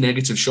pretty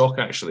negative shock,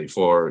 actually,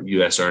 for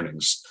US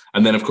earnings.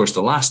 And then, of course,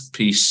 the last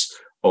piece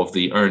of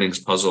the earnings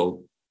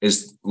puzzle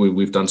is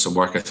we've done some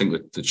work, I think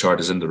that the chart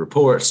is in the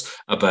report,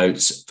 about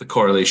the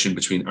correlation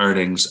between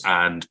earnings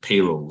and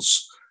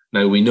payrolls.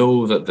 Now, we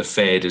know that the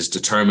Fed is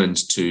determined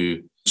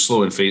to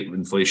slow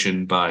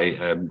inflation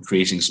by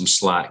creating some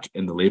slack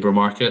in the labour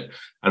market.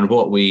 And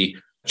what we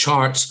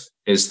chart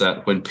is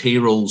that when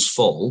payrolls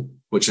fall,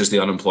 which is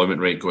the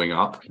unemployment rate going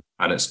up,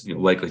 and it's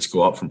likely to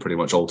go up from pretty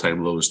much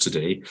all-time lows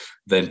today,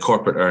 then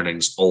corporate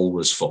earnings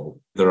always fall.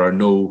 There are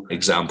no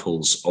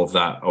examples of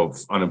that, of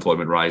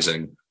unemployment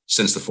rising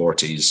since the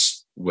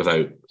 40s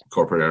without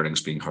corporate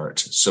earnings being hurt.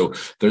 So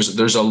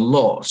there's a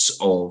lot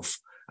of,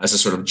 as a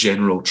sort of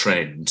general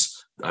trend,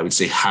 I would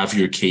say, have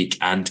your cake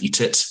and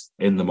eat it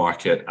in the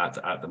market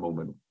at the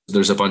moment.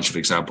 There's a bunch of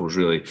examples,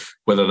 really,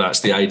 whether that's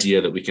the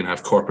idea that we can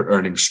have corporate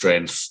earnings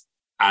strength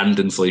and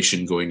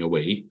inflation going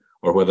away,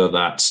 or whether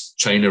that's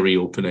China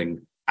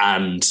reopening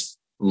and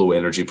low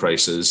energy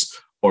prices,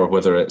 or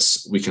whether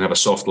it's we can have a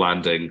soft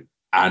landing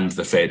and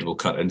the Fed will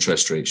cut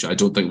interest rates. I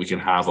don't think we can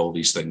have all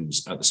these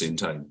things at the same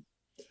time.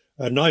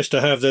 Nice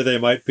to have though they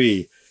might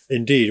be.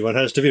 Indeed, one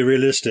has to be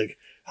realistic.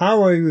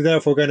 How are you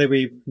therefore going to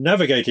be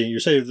navigating? You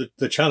say that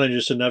the challenge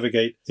is to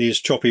navigate these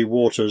choppy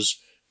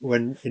waters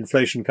when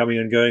inflation coming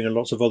and going and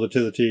lots of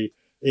volatility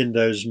in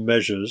those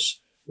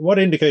measures. What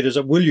indicators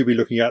will you be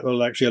looking at that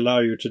will actually allow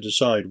you to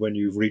decide when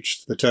you've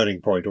reached the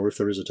turning point, or if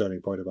there is a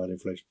turning point about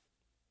inflation?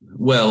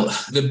 Well,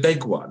 the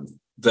big one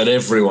that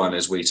everyone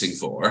is waiting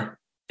for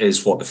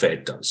is what the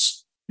Fed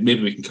does.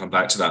 Maybe we can come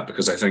back to that,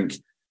 because I think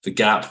the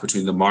gap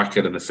between the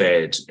market and the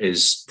Fed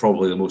is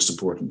probably the most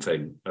important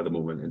thing at the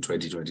moment in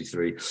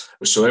 2023.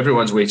 So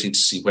everyone's waiting to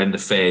see when the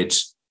Fed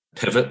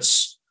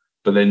pivots,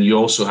 but then you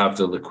also have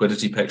the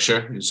liquidity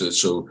picture.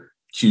 So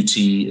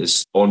QT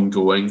is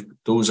ongoing.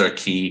 Those are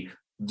key.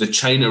 The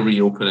China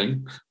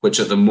reopening, which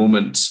at the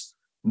moment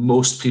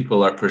most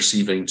people are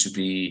perceiving to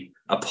be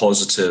a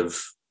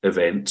positive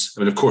event.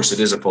 I mean, of course, it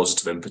is a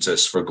positive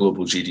impetus for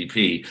global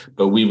GDP,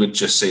 but we would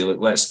just say,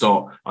 look, let's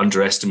not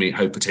underestimate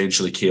how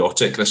potentially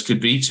chaotic this could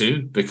be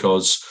too,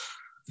 because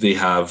they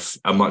have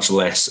a much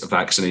less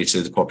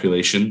vaccinated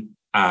population.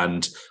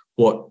 And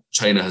what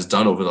China has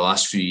done over the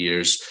last few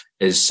years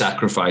is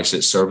sacrifice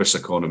its service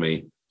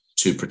economy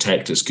to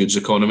protect its goods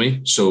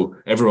economy. So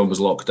everyone was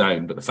locked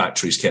down, but the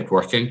factories kept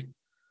working.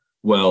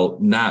 Well,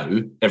 now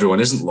everyone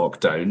isn't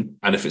locked down.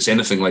 And if it's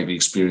anything like the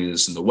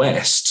experience in the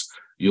West,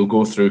 you'll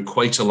go through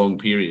quite a long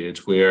period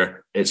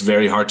where it's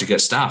very hard to get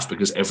staff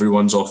because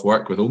everyone's off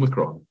work with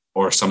Omicron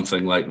or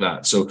something like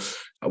that. So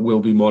we'll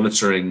be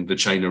monitoring the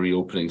China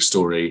reopening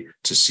story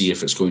to see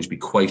if it's going to be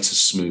quite as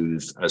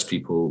smooth as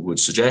people would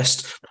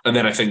suggest. And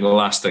then I think the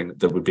last thing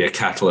that would be a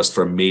catalyst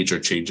for a major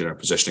change in our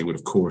positioning would,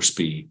 of course,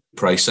 be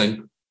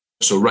pricing.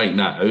 So right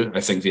now,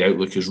 I think the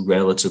outlook is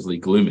relatively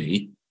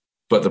gloomy,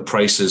 but the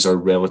prices are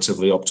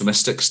relatively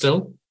optimistic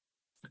still.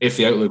 If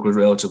the outlook was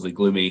relatively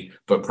gloomy,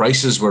 but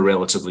prices were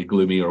relatively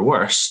gloomy or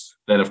worse,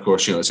 then of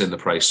course, it's in the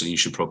price, so you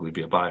should probably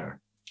be a buyer.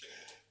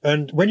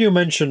 And when you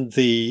mentioned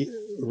the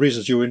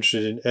reasons you were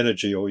interested in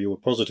energy, or you were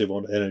positive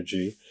on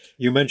energy,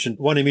 you mentioned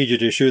one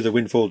immediate issue, the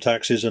windfall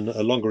taxes, and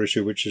a longer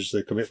issue, which is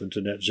the commitment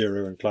to net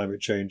zero and climate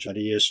change and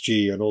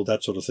ESG and all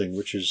that sort of thing,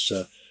 which is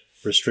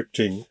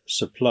restricting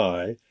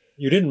supply.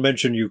 You didn't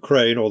mention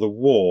Ukraine or the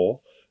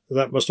war.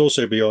 That must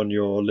also be on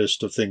your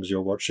list of things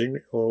you're watching,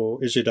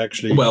 or is it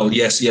actually? Well,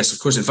 yes, of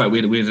course. In fact, we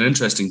had an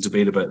interesting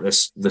debate about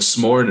this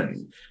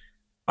morning.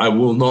 I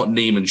will not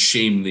name and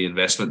shame the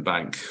investment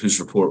bank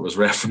whose report was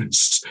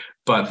referenced,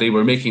 but they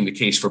were making the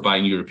case for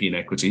buying European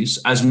equities,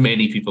 as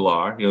many people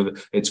are.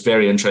 It's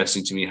very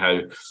interesting to me how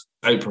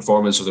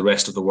outperformance of the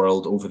rest of the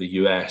world over the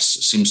US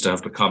seems to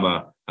have become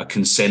a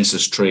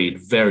consensus trade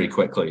very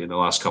quickly in the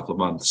last couple of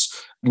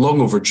months. Long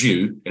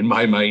overdue in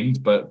my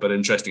mind, but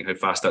interesting how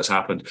fast that's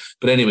happened.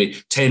 But anyway,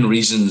 10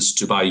 reasons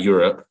to buy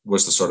Europe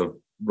was the sort of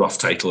rough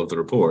title of the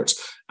report.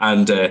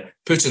 And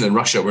Putin and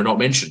Russia were not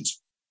mentioned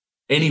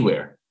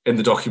anywhere in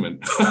the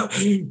document.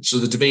 So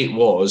the debate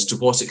was, to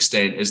what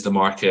extent is the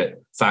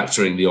market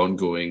factoring the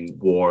ongoing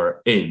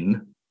war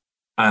in?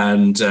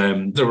 And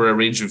there were a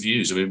range of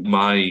views. I mean,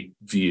 my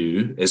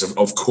view is,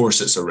 of course,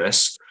 it's a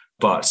risk,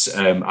 but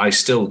I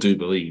still do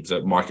believe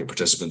that market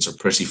participants are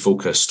pretty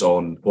focused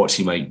on what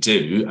he might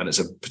do, and it's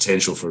a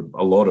potential for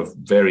a lot of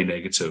very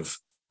negative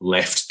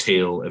left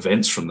tail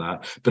events from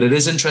that. But it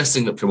is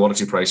interesting that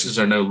commodity prices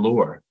are now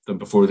lower than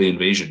before the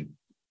invasion.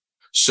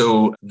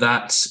 So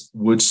that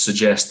would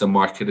suggest the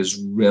market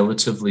is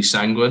relatively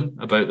sanguine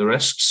about the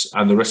risks,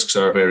 and the risks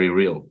are very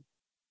real.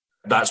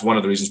 That's one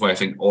of the reasons why I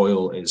think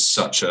oil is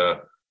such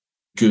a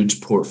good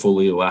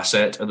portfolio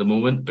asset at the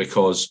moment,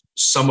 because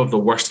some of the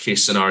worst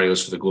case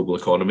scenarios for the global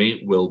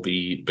economy will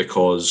be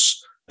because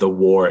the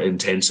war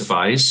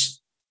intensifies,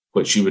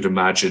 which you would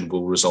imagine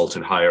will result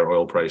in higher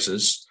oil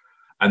prices.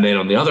 And then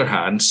on the other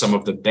hand, some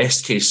of the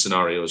best case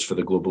scenarios for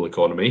the global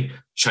economy,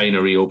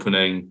 China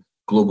reopening,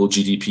 global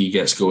GDP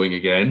gets going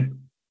again,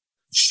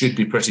 should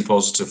be pretty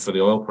positive for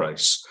the oil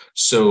price.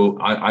 So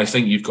I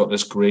think you've got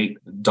this great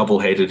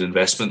double-headed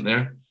investment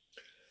there.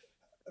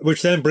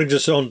 Which then brings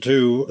us on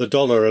to the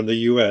dollar and the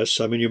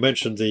US. I mean, you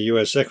mentioned the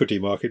US equity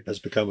market has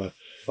become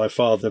by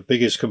far the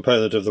biggest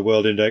component of the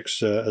world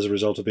index as a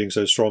result of being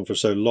so strong for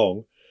so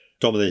long,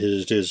 dominated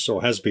as it is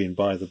or has been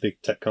by the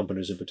big tech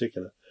companies in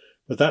particular.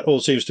 But that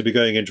all seems to be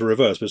going into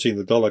reverse. We've seen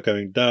the dollar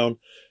going down.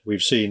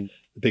 We've seen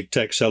the big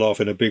tech sell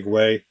off in a big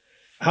way.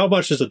 How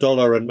much does the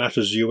dollar and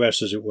matters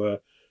US, as it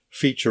were,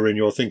 feature in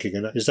your thinking?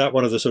 And is that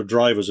one of the sort of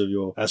drivers of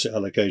your asset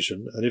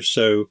allocation? And if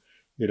so,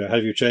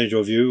 have you changed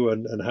your view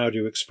and how do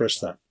you express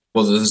that?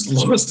 Well, there's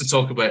lots to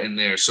talk about in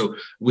there. So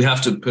we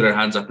have to put our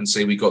hands up and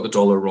say we got the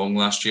dollar wrong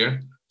last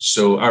year.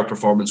 So our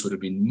performance would have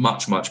been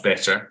much, much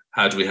better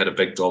had we had a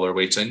big dollar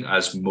weighting,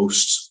 as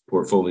most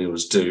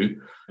portfolios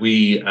do.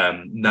 We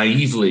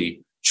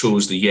naively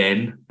chose the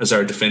yen as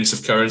our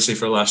defensive currency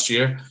for last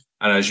year.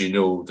 And as you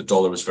know, the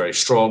dollar was very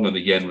strong and the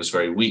yen was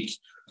very weak.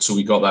 So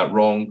we got that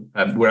wrong.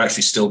 We're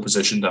actually still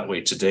positioned that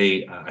way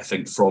today. I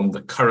think from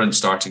the current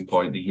starting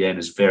point, the yen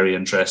is very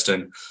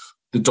interesting.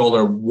 The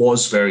dollar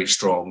was very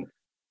strong.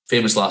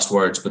 Famous last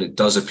words, but it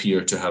does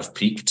appear to have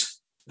peaked.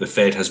 The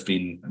Fed has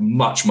been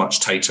much,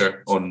 much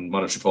tighter on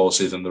monetary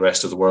policy than the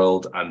rest of the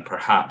world. And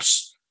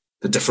perhaps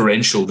the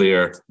differential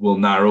there will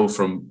narrow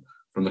from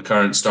the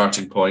current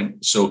starting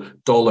point. So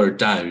dollar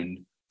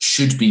down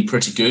should be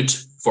pretty good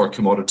for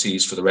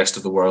commodities, for the rest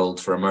of the world,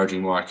 for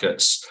emerging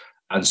markets,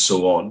 and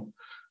so on.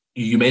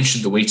 You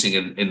mentioned the weighting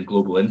in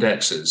global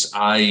indexes.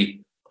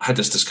 I had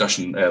this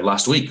discussion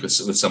last week with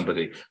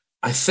somebody.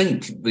 I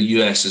think the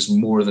US is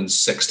more than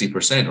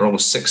 60% or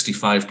almost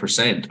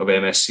 65% of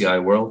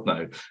MSCI World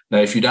now. Now,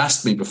 if you'd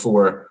asked me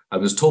before I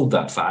was told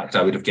that fact,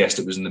 I would have guessed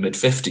it was in the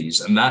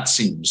mid-50s. And that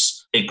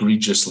seems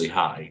egregiously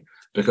high,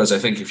 because I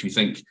think if you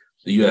think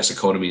the US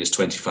economy is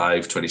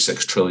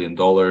 $26 trillion,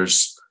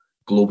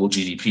 global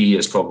GDP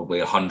is probably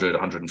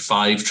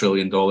 $105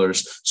 trillion.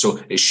 So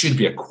it should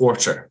be a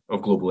quarter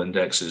of global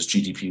indexes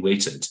GDP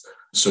weighted.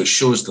 So it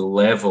shows the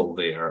level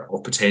there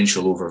of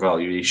potential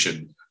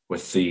overvaluation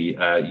with the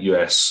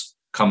US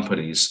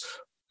companies.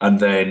 And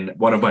then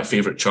one of my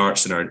favorite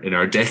charts in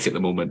our deck at the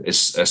moment is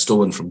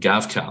stolen from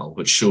GavCal,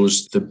 which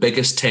shows the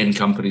biggest 10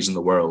 companies in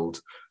the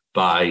world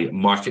by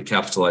market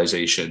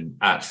capitalization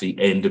at the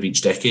end of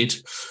each decade.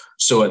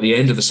 So at the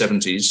end of the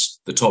 70s,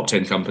 the top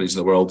 10 companies in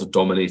the world were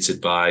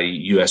dominated by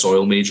US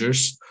oil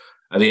majors.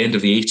 At the end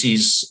of the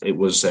 80s, it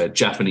was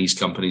Japanese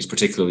companies,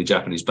 particularly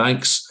Japanese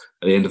banks.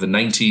 At the end of the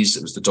 90s,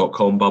 it was the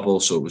dot-com bubble,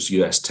 so it was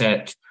US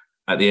tech.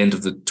 At the end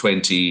of the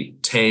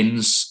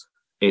 2010s,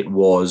 it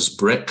was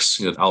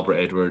BRICS, Albert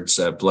Edwards'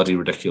 bloody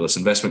ridiculous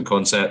investment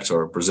concept,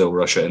 or Brazil,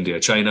 Russia, India,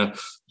 China.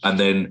 And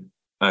then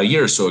a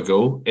year or so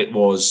ago, it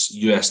was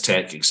US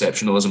tech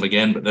exceptionalism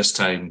again, but this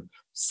time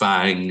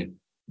FANG,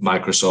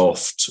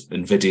 Microsoft,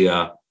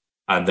 NVIDIA,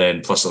 and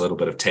then plus a little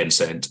bit of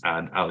Tencent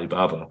and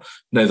Alibaba.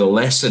 Now, the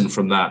lesson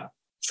from that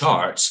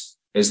chart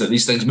is that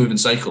these things move in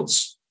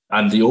cycles.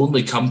 And the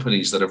only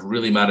companies that have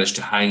really managed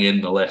to hang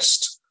in the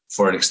list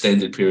for an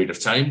extended period of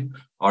time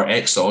are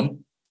Exxon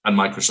and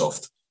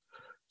Microsoft.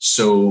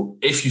 So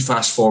if you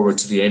fast forward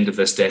to the end of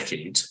this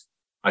decade,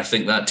 I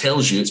think that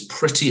tells you it's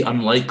pretty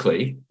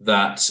unlikely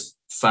that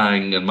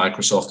FANG and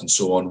Microsoft and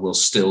so on will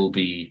still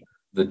be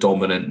the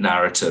dominant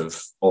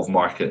narrative of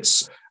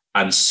markets.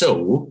 And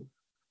so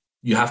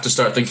you have to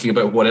start thinking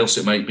about what else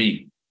it might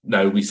be.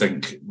 Now, we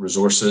think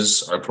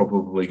resources are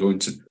probably going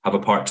to have a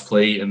part to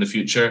play in the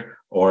future,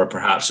 or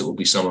perhaps it will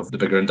be some of the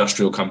bigger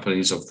industrial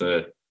companies of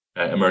the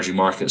emerging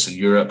markets in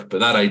Europe. But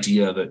that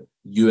idea that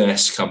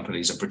US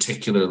companies, and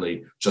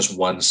particularly just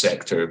one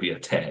sector via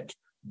tech,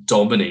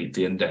 dominate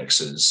the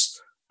indexes,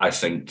 I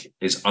think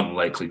is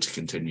unlikely to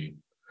continue.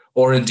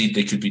 Or indeed,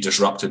 they could be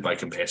disrupted by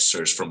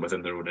competitors from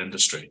within their own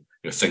industry.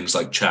 Things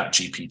like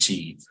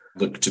ChatGPT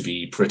look to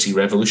be pretty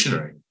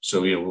revolutionary.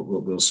 So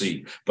we'll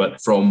see.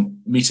 But from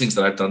meetings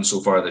that I've done so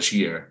far this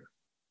year,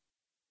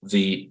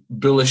 the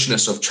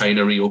bullishness of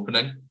China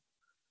reopening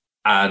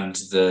and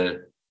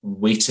the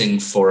waiting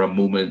for a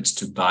moment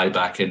to buy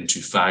back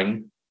into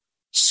FANG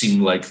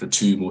seem like the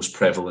two most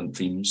prevalent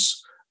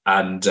themes.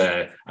 And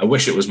I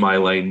wish it was my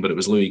line, but it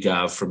was Louis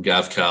Gav from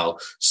GavCal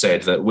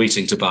said that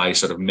waiting to buy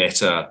sort of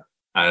Meta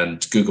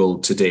and Google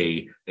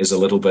today is a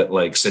little bit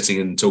like sitting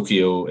in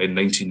Tokyo in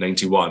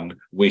 1991,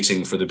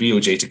 waiting for the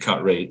BOJ to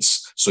cut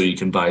rates so you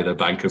can buy the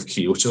Bank of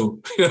Kyoto.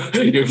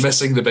 You're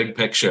missing the big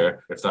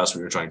picture if that's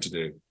what you're trying to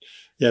do.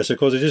 Yes, of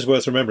course, it is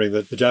worth remembering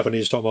that the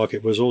Japanese stock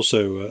market was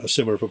also a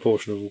similar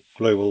proportion of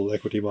global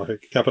equity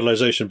market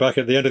capitalization back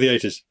at the end of the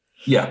 80s.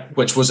 Yeah,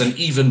 which was an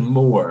even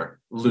more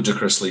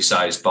ludicrously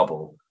sized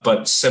bubble,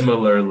 but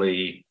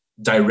similarly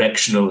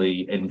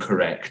directionally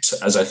incorrect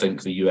as I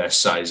think the US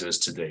size is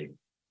today.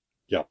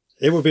 Yeah,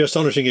 it would be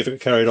astonishing if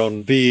it carried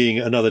on being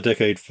another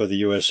decade for the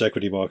US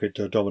equity market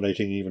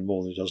dominating even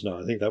more than it does now.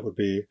 I think that would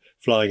be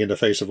flying in the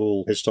face of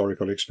all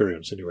historical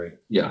experience anyway.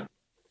 Yeah.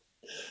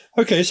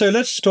 Okay, so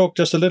let's talk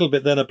just a little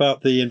bit then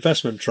about the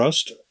investment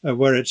trust and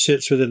where it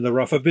sits within the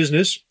Ruffer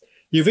business.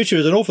 You've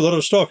issued an awful lot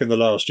of stock in the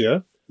last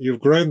year. You've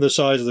grown the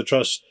size of the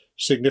trust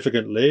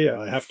significantly.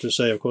 I have to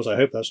say, of course, I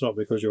hope that's not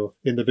because you're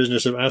in the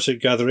business of asset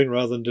gathering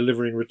rather than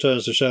delivering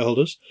returns to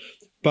shareholders.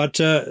 But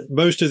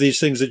most of these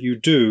things that you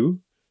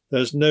do,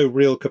 there's no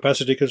real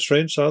capacity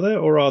constraints, are there?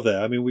 Or are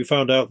there? I mean, we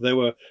found out there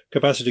were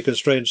capacity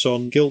constraints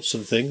on gilts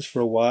and things for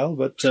a while.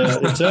 But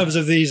in terms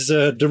of these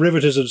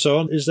derivatives and so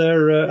on, is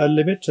there a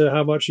limit to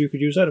how much you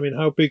could use that? I mean,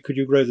 how big could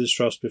you grow this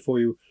trust before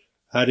you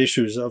had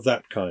issues of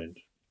that kind?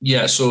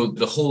 Yeah, so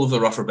the whole of the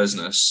Ruffer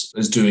business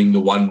is doing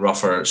the one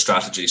Ruffer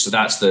strategy. So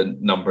that's the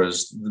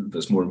numbers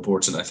that's more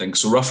important, I think.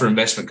 So Ruffer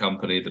Investment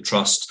Company, the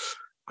trust,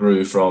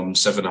 grew from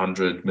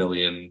 700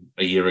 million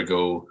a year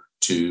ago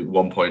to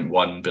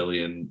 1.1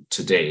 billion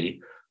today.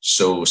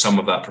 So some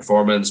of that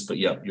performance, but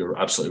yeah, you're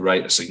absolutely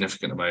right, a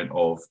significant amount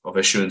of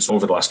issuance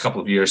over the last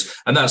couple of years.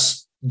 And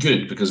that's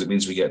good because it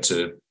means we get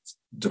to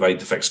divide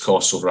the fixed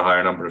costs over a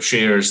higher number of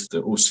shares.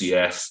 The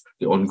OCF,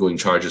 the ongoing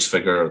charges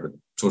figure, the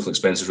total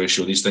expenses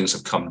ratio, these things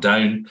have come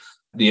down.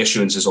 The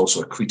issuance is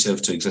also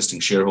accretive to existing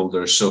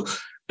shareholders. So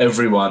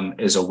everyone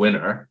is a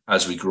winner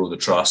as we grow the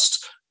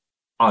trust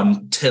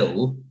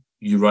until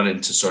you run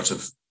into sort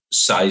of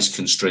size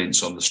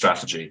constraints on the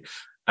strategy.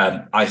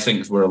 I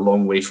think we're a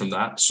long way from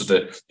that. So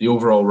the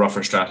overall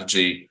Ruffer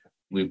strategy,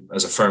 we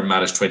as a firm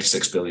manage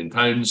 £26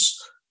 billion.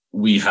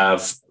 We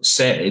have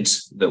said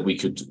that we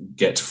could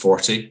get to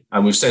 40,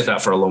 and we've said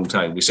that for a long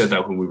time. We said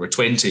that when we were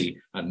 20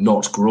 and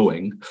not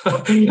growing,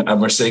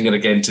 and we're saying it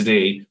again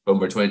today when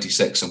we're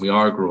 26 and we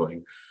are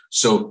growing.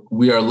 So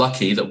we are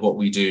lucky that what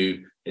we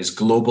do is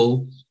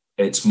global,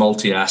 it's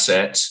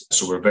multi-asset,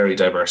 so we're very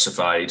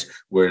diversified.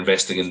 We're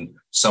investing in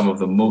some of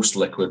the most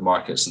liquid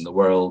markets in the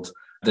world.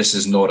 This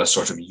is not a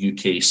sort of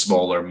UK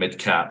smaller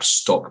mid-cap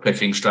stock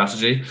picking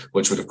strategy,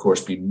 which would of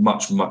course be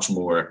much, much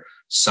more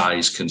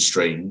size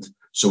constrained.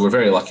 So we're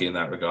very lucky in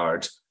that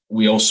regard.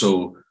 We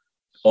also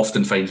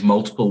often find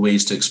multiple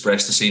ways to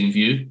express the same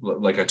view,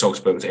 like I talked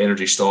about with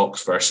energy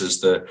stocks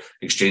versus the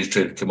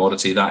exchange-traded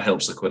commodity. That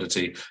helps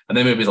liquidity. And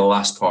then maybe the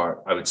last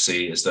part I would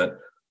say is that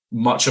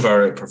much of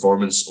our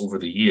performance over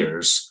the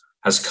years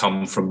has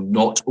come from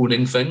not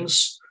owning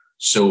things.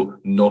 So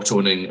not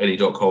owning any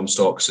 .com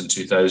stocks in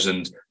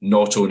 2000,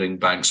 not owning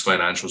banks,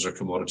 financials or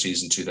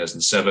commodities in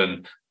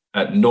 2007,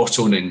 not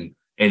owning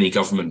any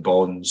government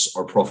bonds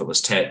or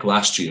profitless tech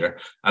last year.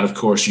 And of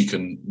course, you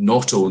can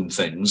not own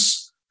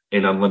things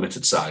in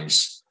unlimited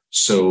size.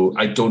 So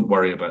I don't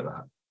worry about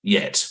that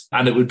yet.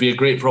 And it would be a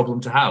great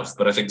problem to have,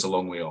 but I think it's a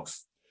long way off.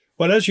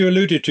 Well, as you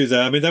alluded to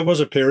there, I mean, there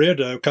was a period,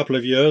 a couple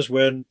of years,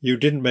 when you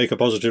didn't make a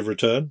positive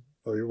return,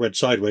 or you went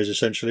sideways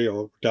essentially,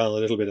 or down a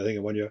little bit, I think,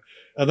 in 1 year.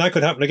 And that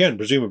could happen again,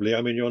 presumably.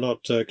 I mean, you're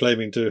not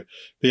claiming to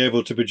be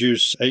able to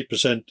produce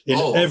 8%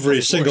 in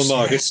every single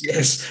market.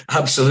 Yes,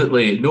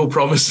 absolutely. No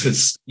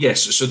promises.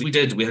 Yes, so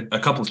we had a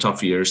couple of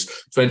tough years.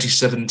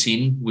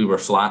 2017, we were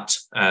flat,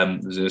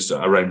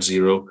 around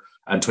zero.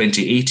 And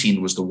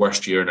 2018 was the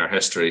worst year in our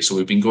history. So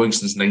we've been going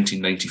since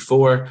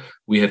 1994.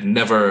 We had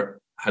never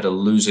had a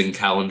losing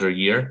calendar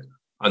year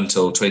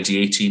until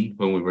 2018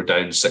 when we were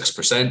down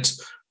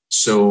 6%.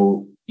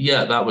 So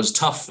yeah, that was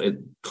tough. It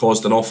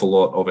caused an awful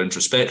lot of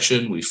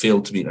introspection. We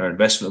failed to meet our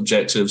investment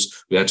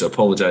objectives. We had to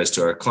apologize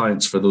to our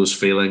clients for those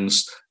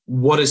failings.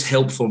 What is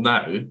helpful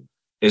now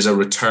is a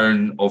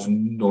return of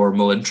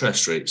normal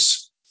interest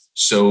rates.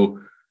 So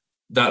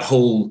that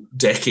whole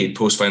decade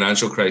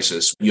post-financial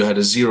crisis, you had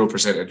a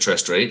 0%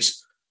 interest rate.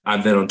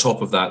 And then on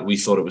top of that, we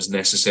thought it was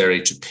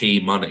necessary to pay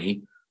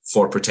money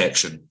for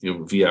protection,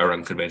 via our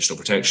unconventional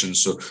protection.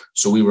 So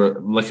we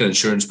were, like an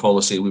insurance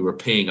policy, we were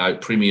paying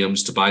out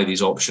premiums to buy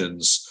these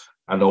options.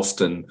 And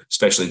often,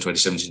 especially in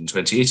 2017 and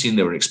 2018,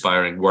 they were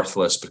expiring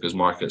worthless because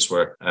markets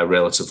were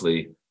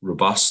relatively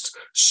robust.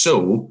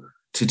 So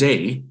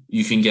today,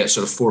 you can get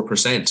sort of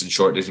 4% in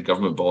short-dated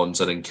government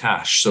bonds and in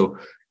cash. So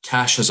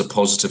cash has a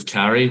positive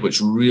carry,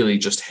 which really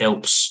just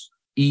helps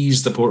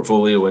ease the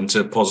portfolio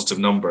into positive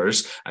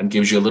numbers and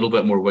gives you a little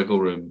bit more wiggle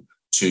room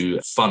to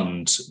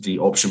fund the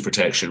option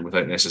protection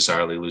without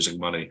necessarily losing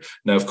money.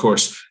 Now, of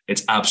course,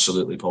 it's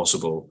absolutely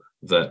possible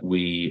that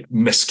we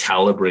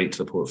miscalibrate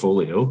the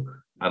portfolio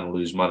and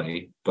lose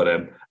money.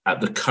 But at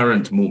the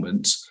current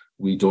moment,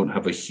 we don't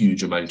have a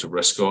huge amount of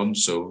risk on.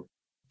 So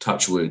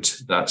touch wood,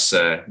 that's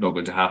not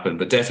going to happen.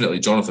 But definitely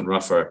Jonathan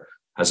Ruffer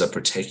has a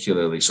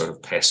particularly sort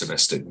of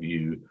pessimistic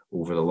view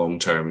over the long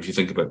term. If you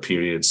think about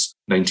periods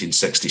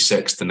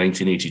 1966 to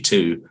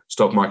 1982,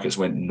 stock markets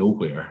went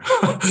nowhere.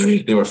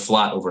 They were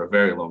flat over a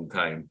very long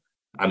time.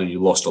 And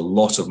you lost a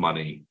lot of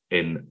money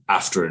in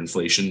after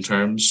inflation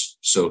terms.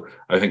 So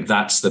I think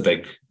that's the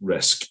big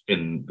risk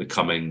in the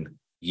coming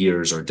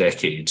years or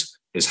decade,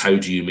 is how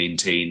do you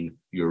maintain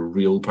your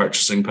real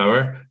purchasing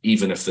power,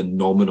 even if the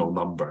nominal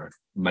number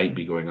might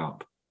be going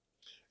up.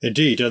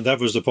 Indeed, and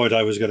that was the point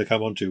I was going to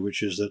come on to,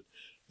 which is that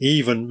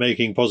even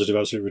making positive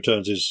absolute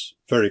returns is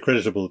very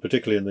creditable,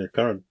 particularly in the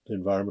current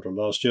environment or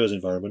last year's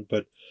environment.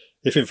 But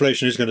if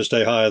inflation is going to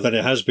stay higher than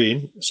it has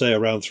been, say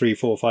around 3,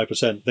 4,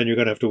 5%, then you're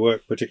going to have to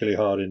work particularly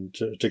hard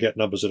to get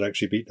numbers that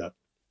actually beat that.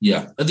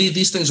 Yeah,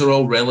 these things are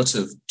all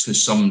relative to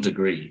some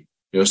degree.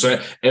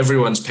 So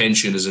everyone's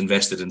pension is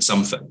invested in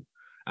something.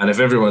 And if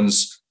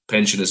everyone's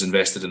pension is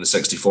invested in the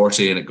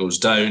 60-40 and it goes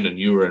down, and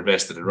you were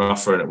invested in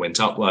Ruffer and it went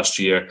up last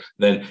year,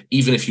 then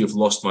even if you've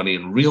lost money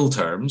in real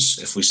terms,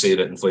 if we say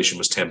that inflation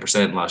was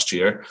 10% last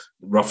year,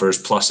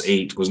 Ruffer's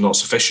 +8 was not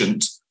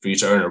sufficient for you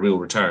to earn a real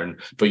return,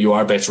 but you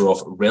are better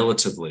off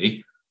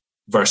relatively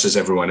versus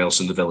everyone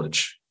else in the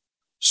village.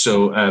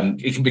 So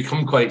it can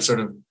become quite sort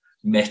of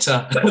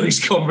meta,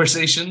 these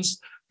conversations.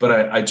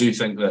 But I do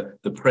think that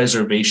the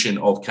preservation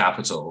of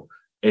capital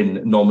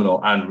in nominal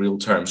and real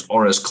terms,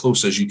 or as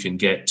close as you can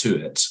get to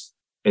it,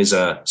 is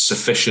a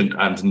sufficient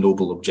and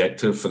noble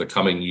objective for the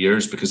coming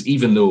years. Because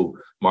even though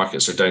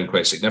markets are down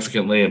quite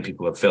significantly and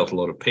people have felt a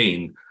lot of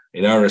pain,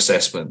 in our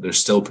assessment, there's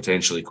still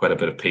potentially quite a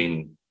bit of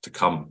pain to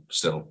come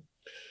still.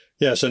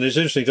 Yes, and it's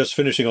interesting, just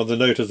finishing on the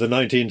note of the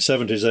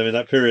 1970s, I mean,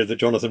 that period that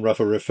Jonathan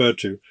Ruffer referred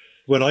to.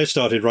 When I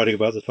started writing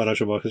about the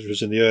financial markets, which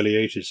was in the early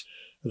 80s,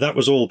 that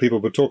was all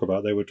people would talk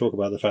about. They would talk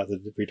about the fact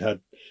that we'd had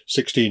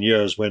 16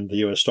 years when the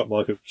US stock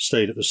market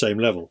stayed at the same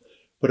level.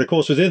 But of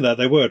course, within that,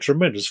 there were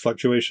tremendous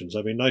fluctuations. I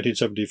mean,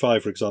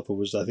 1975, for example,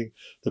 was, I think,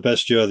 the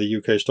best year the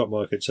UK stock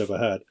market's ever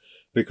had,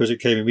 because it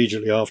came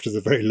immediately after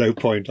the very low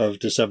point of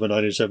December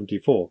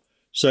 1974.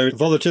 So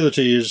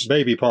volatility is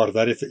maybe part of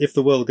that. If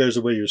the world goes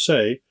the way you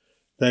say,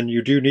 then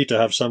you do need to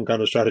have some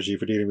kind of strategy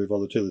for dealing with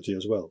volatility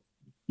as well.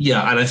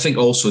 Yeah, and I think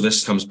also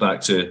this comes back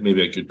to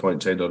maybe a good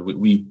point to end on.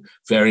 We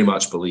very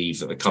much believe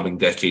that the coming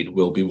decade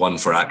will be one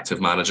for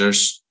active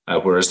managers,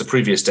 whereas the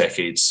previous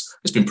decades,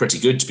 it's been pretty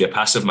good to be a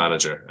passive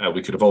manager.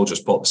 We could have all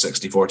just bought the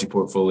 60-40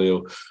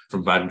 portfolio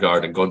from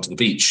Vanguard and gone to the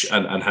beach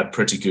and had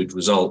pretty good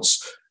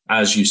results.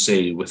 As you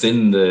say,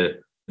 within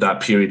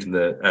that period in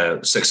the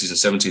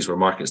 60s and 70s where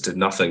markets did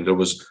nothing, there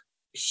was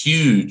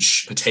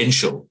huge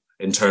potential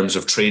in terms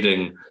of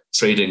trading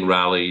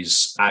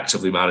rallies,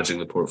 actively managing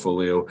the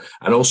portfolio,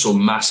 and also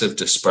massive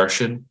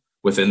dispersion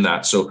within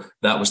that. So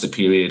that was the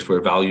period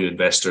where value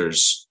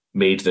investors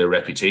made their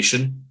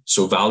reputation.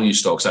 So value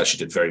stocks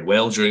actually did very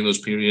well during those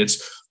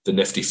periods. The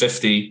Nifty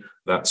 50,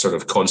 that sort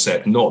of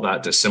concept, not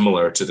that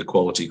dissimilar to the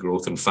quality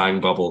growth and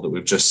FANG bubble that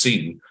we've just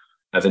seen.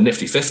 The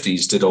Nifty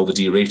 50s did all the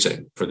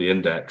derating for the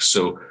index.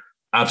 So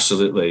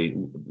absolutely,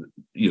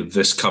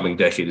 this coming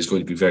decade is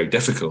going to be very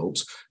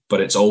difficult,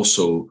 but it's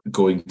also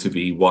going to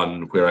be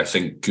one where I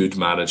think good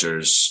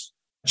managers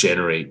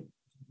generate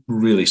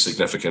really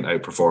significant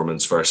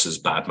outperformance versus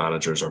bad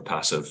managers or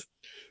passive.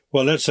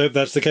 Well, let's hope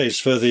that's the case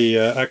for the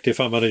active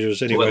fund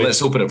managers anyway. Well, let's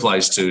hope it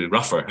applies to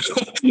Ruffer.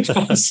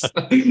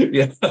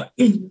 Yeah.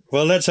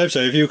 Well, let's hope so.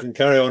 If you can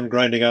carry on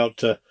grinding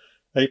out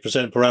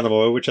 8% per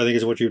annum, which I think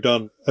is what you've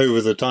done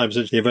over the time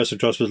since the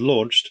investment trust was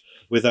launched,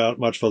 without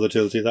much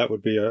volatility, that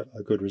would be a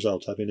good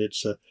result. I mean,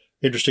 it's an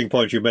interesting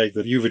point you make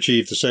that you've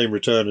achieved the same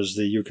return as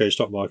the UK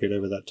stock market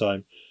over that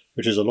time,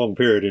 which is a long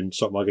period in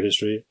stock market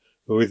history,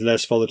 but with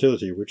less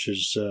volatility, which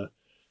is...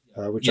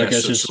 which I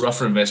guess is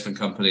Ruffer Investment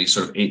Company,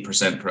 sort of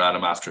 8% per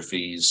annum after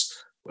fees,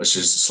 which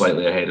is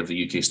slightly ahead of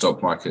the UK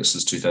stock market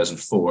since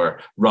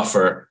 2004.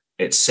 Ruffer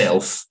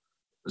itself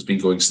has been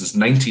going since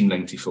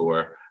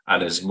 1994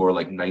 and is more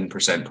like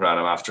 9% per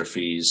annum after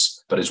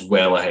fees, but is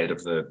well ahead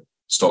of the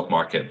stock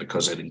market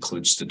because it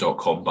includes the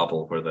dot-com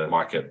bubble where the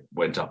market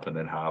went up and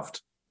then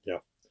halved. Yeah.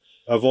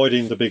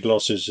 Avoiding the big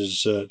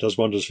losses does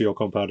wonders for your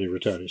compounding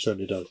return. It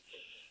certainly does.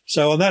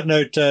 So on that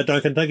note,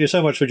 Duncan, thank you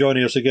so much for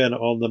joining us again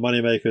on the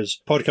Moneymakers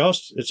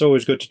podcast. It's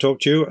always good to talk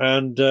to you,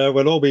 and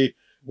we'll all be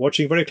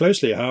watching very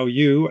closely how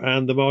you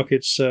and the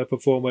markets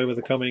perform over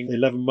the coming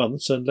 11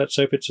 months. And let's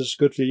hope it's as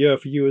good a year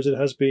for you as it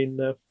has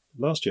been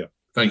last year.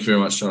 Thank you very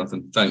much,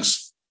 Jonathan.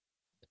 Thanks.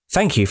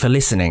 Thank you for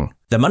listening.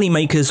 The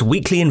Moneymakers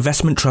Weekly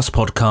Investment Trust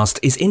podcast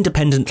is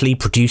independently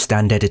produced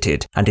and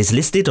edited and is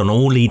listed on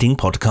all leading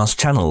podcast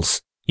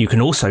channels. You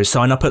can also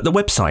sign up at the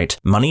website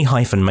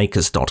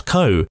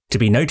money-makers.co to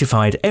be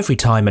notified every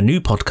time a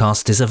new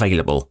podcast is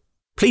available.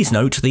 Please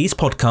note these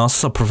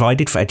podcasts are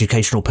provided for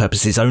educational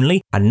purposes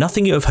only, and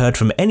nothing you have heard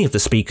from any of the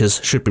speakers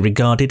should be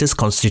regarded as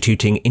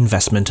constituting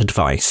investment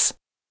advice.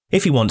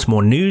 If you want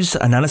more news,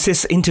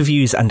 analysis,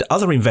 interviews and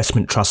other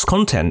investment trust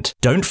content,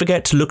 don't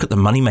forget to look at the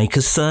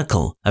Moneymakers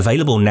Circle,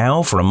 available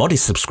now for a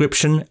modest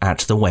subscription at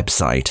the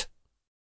website.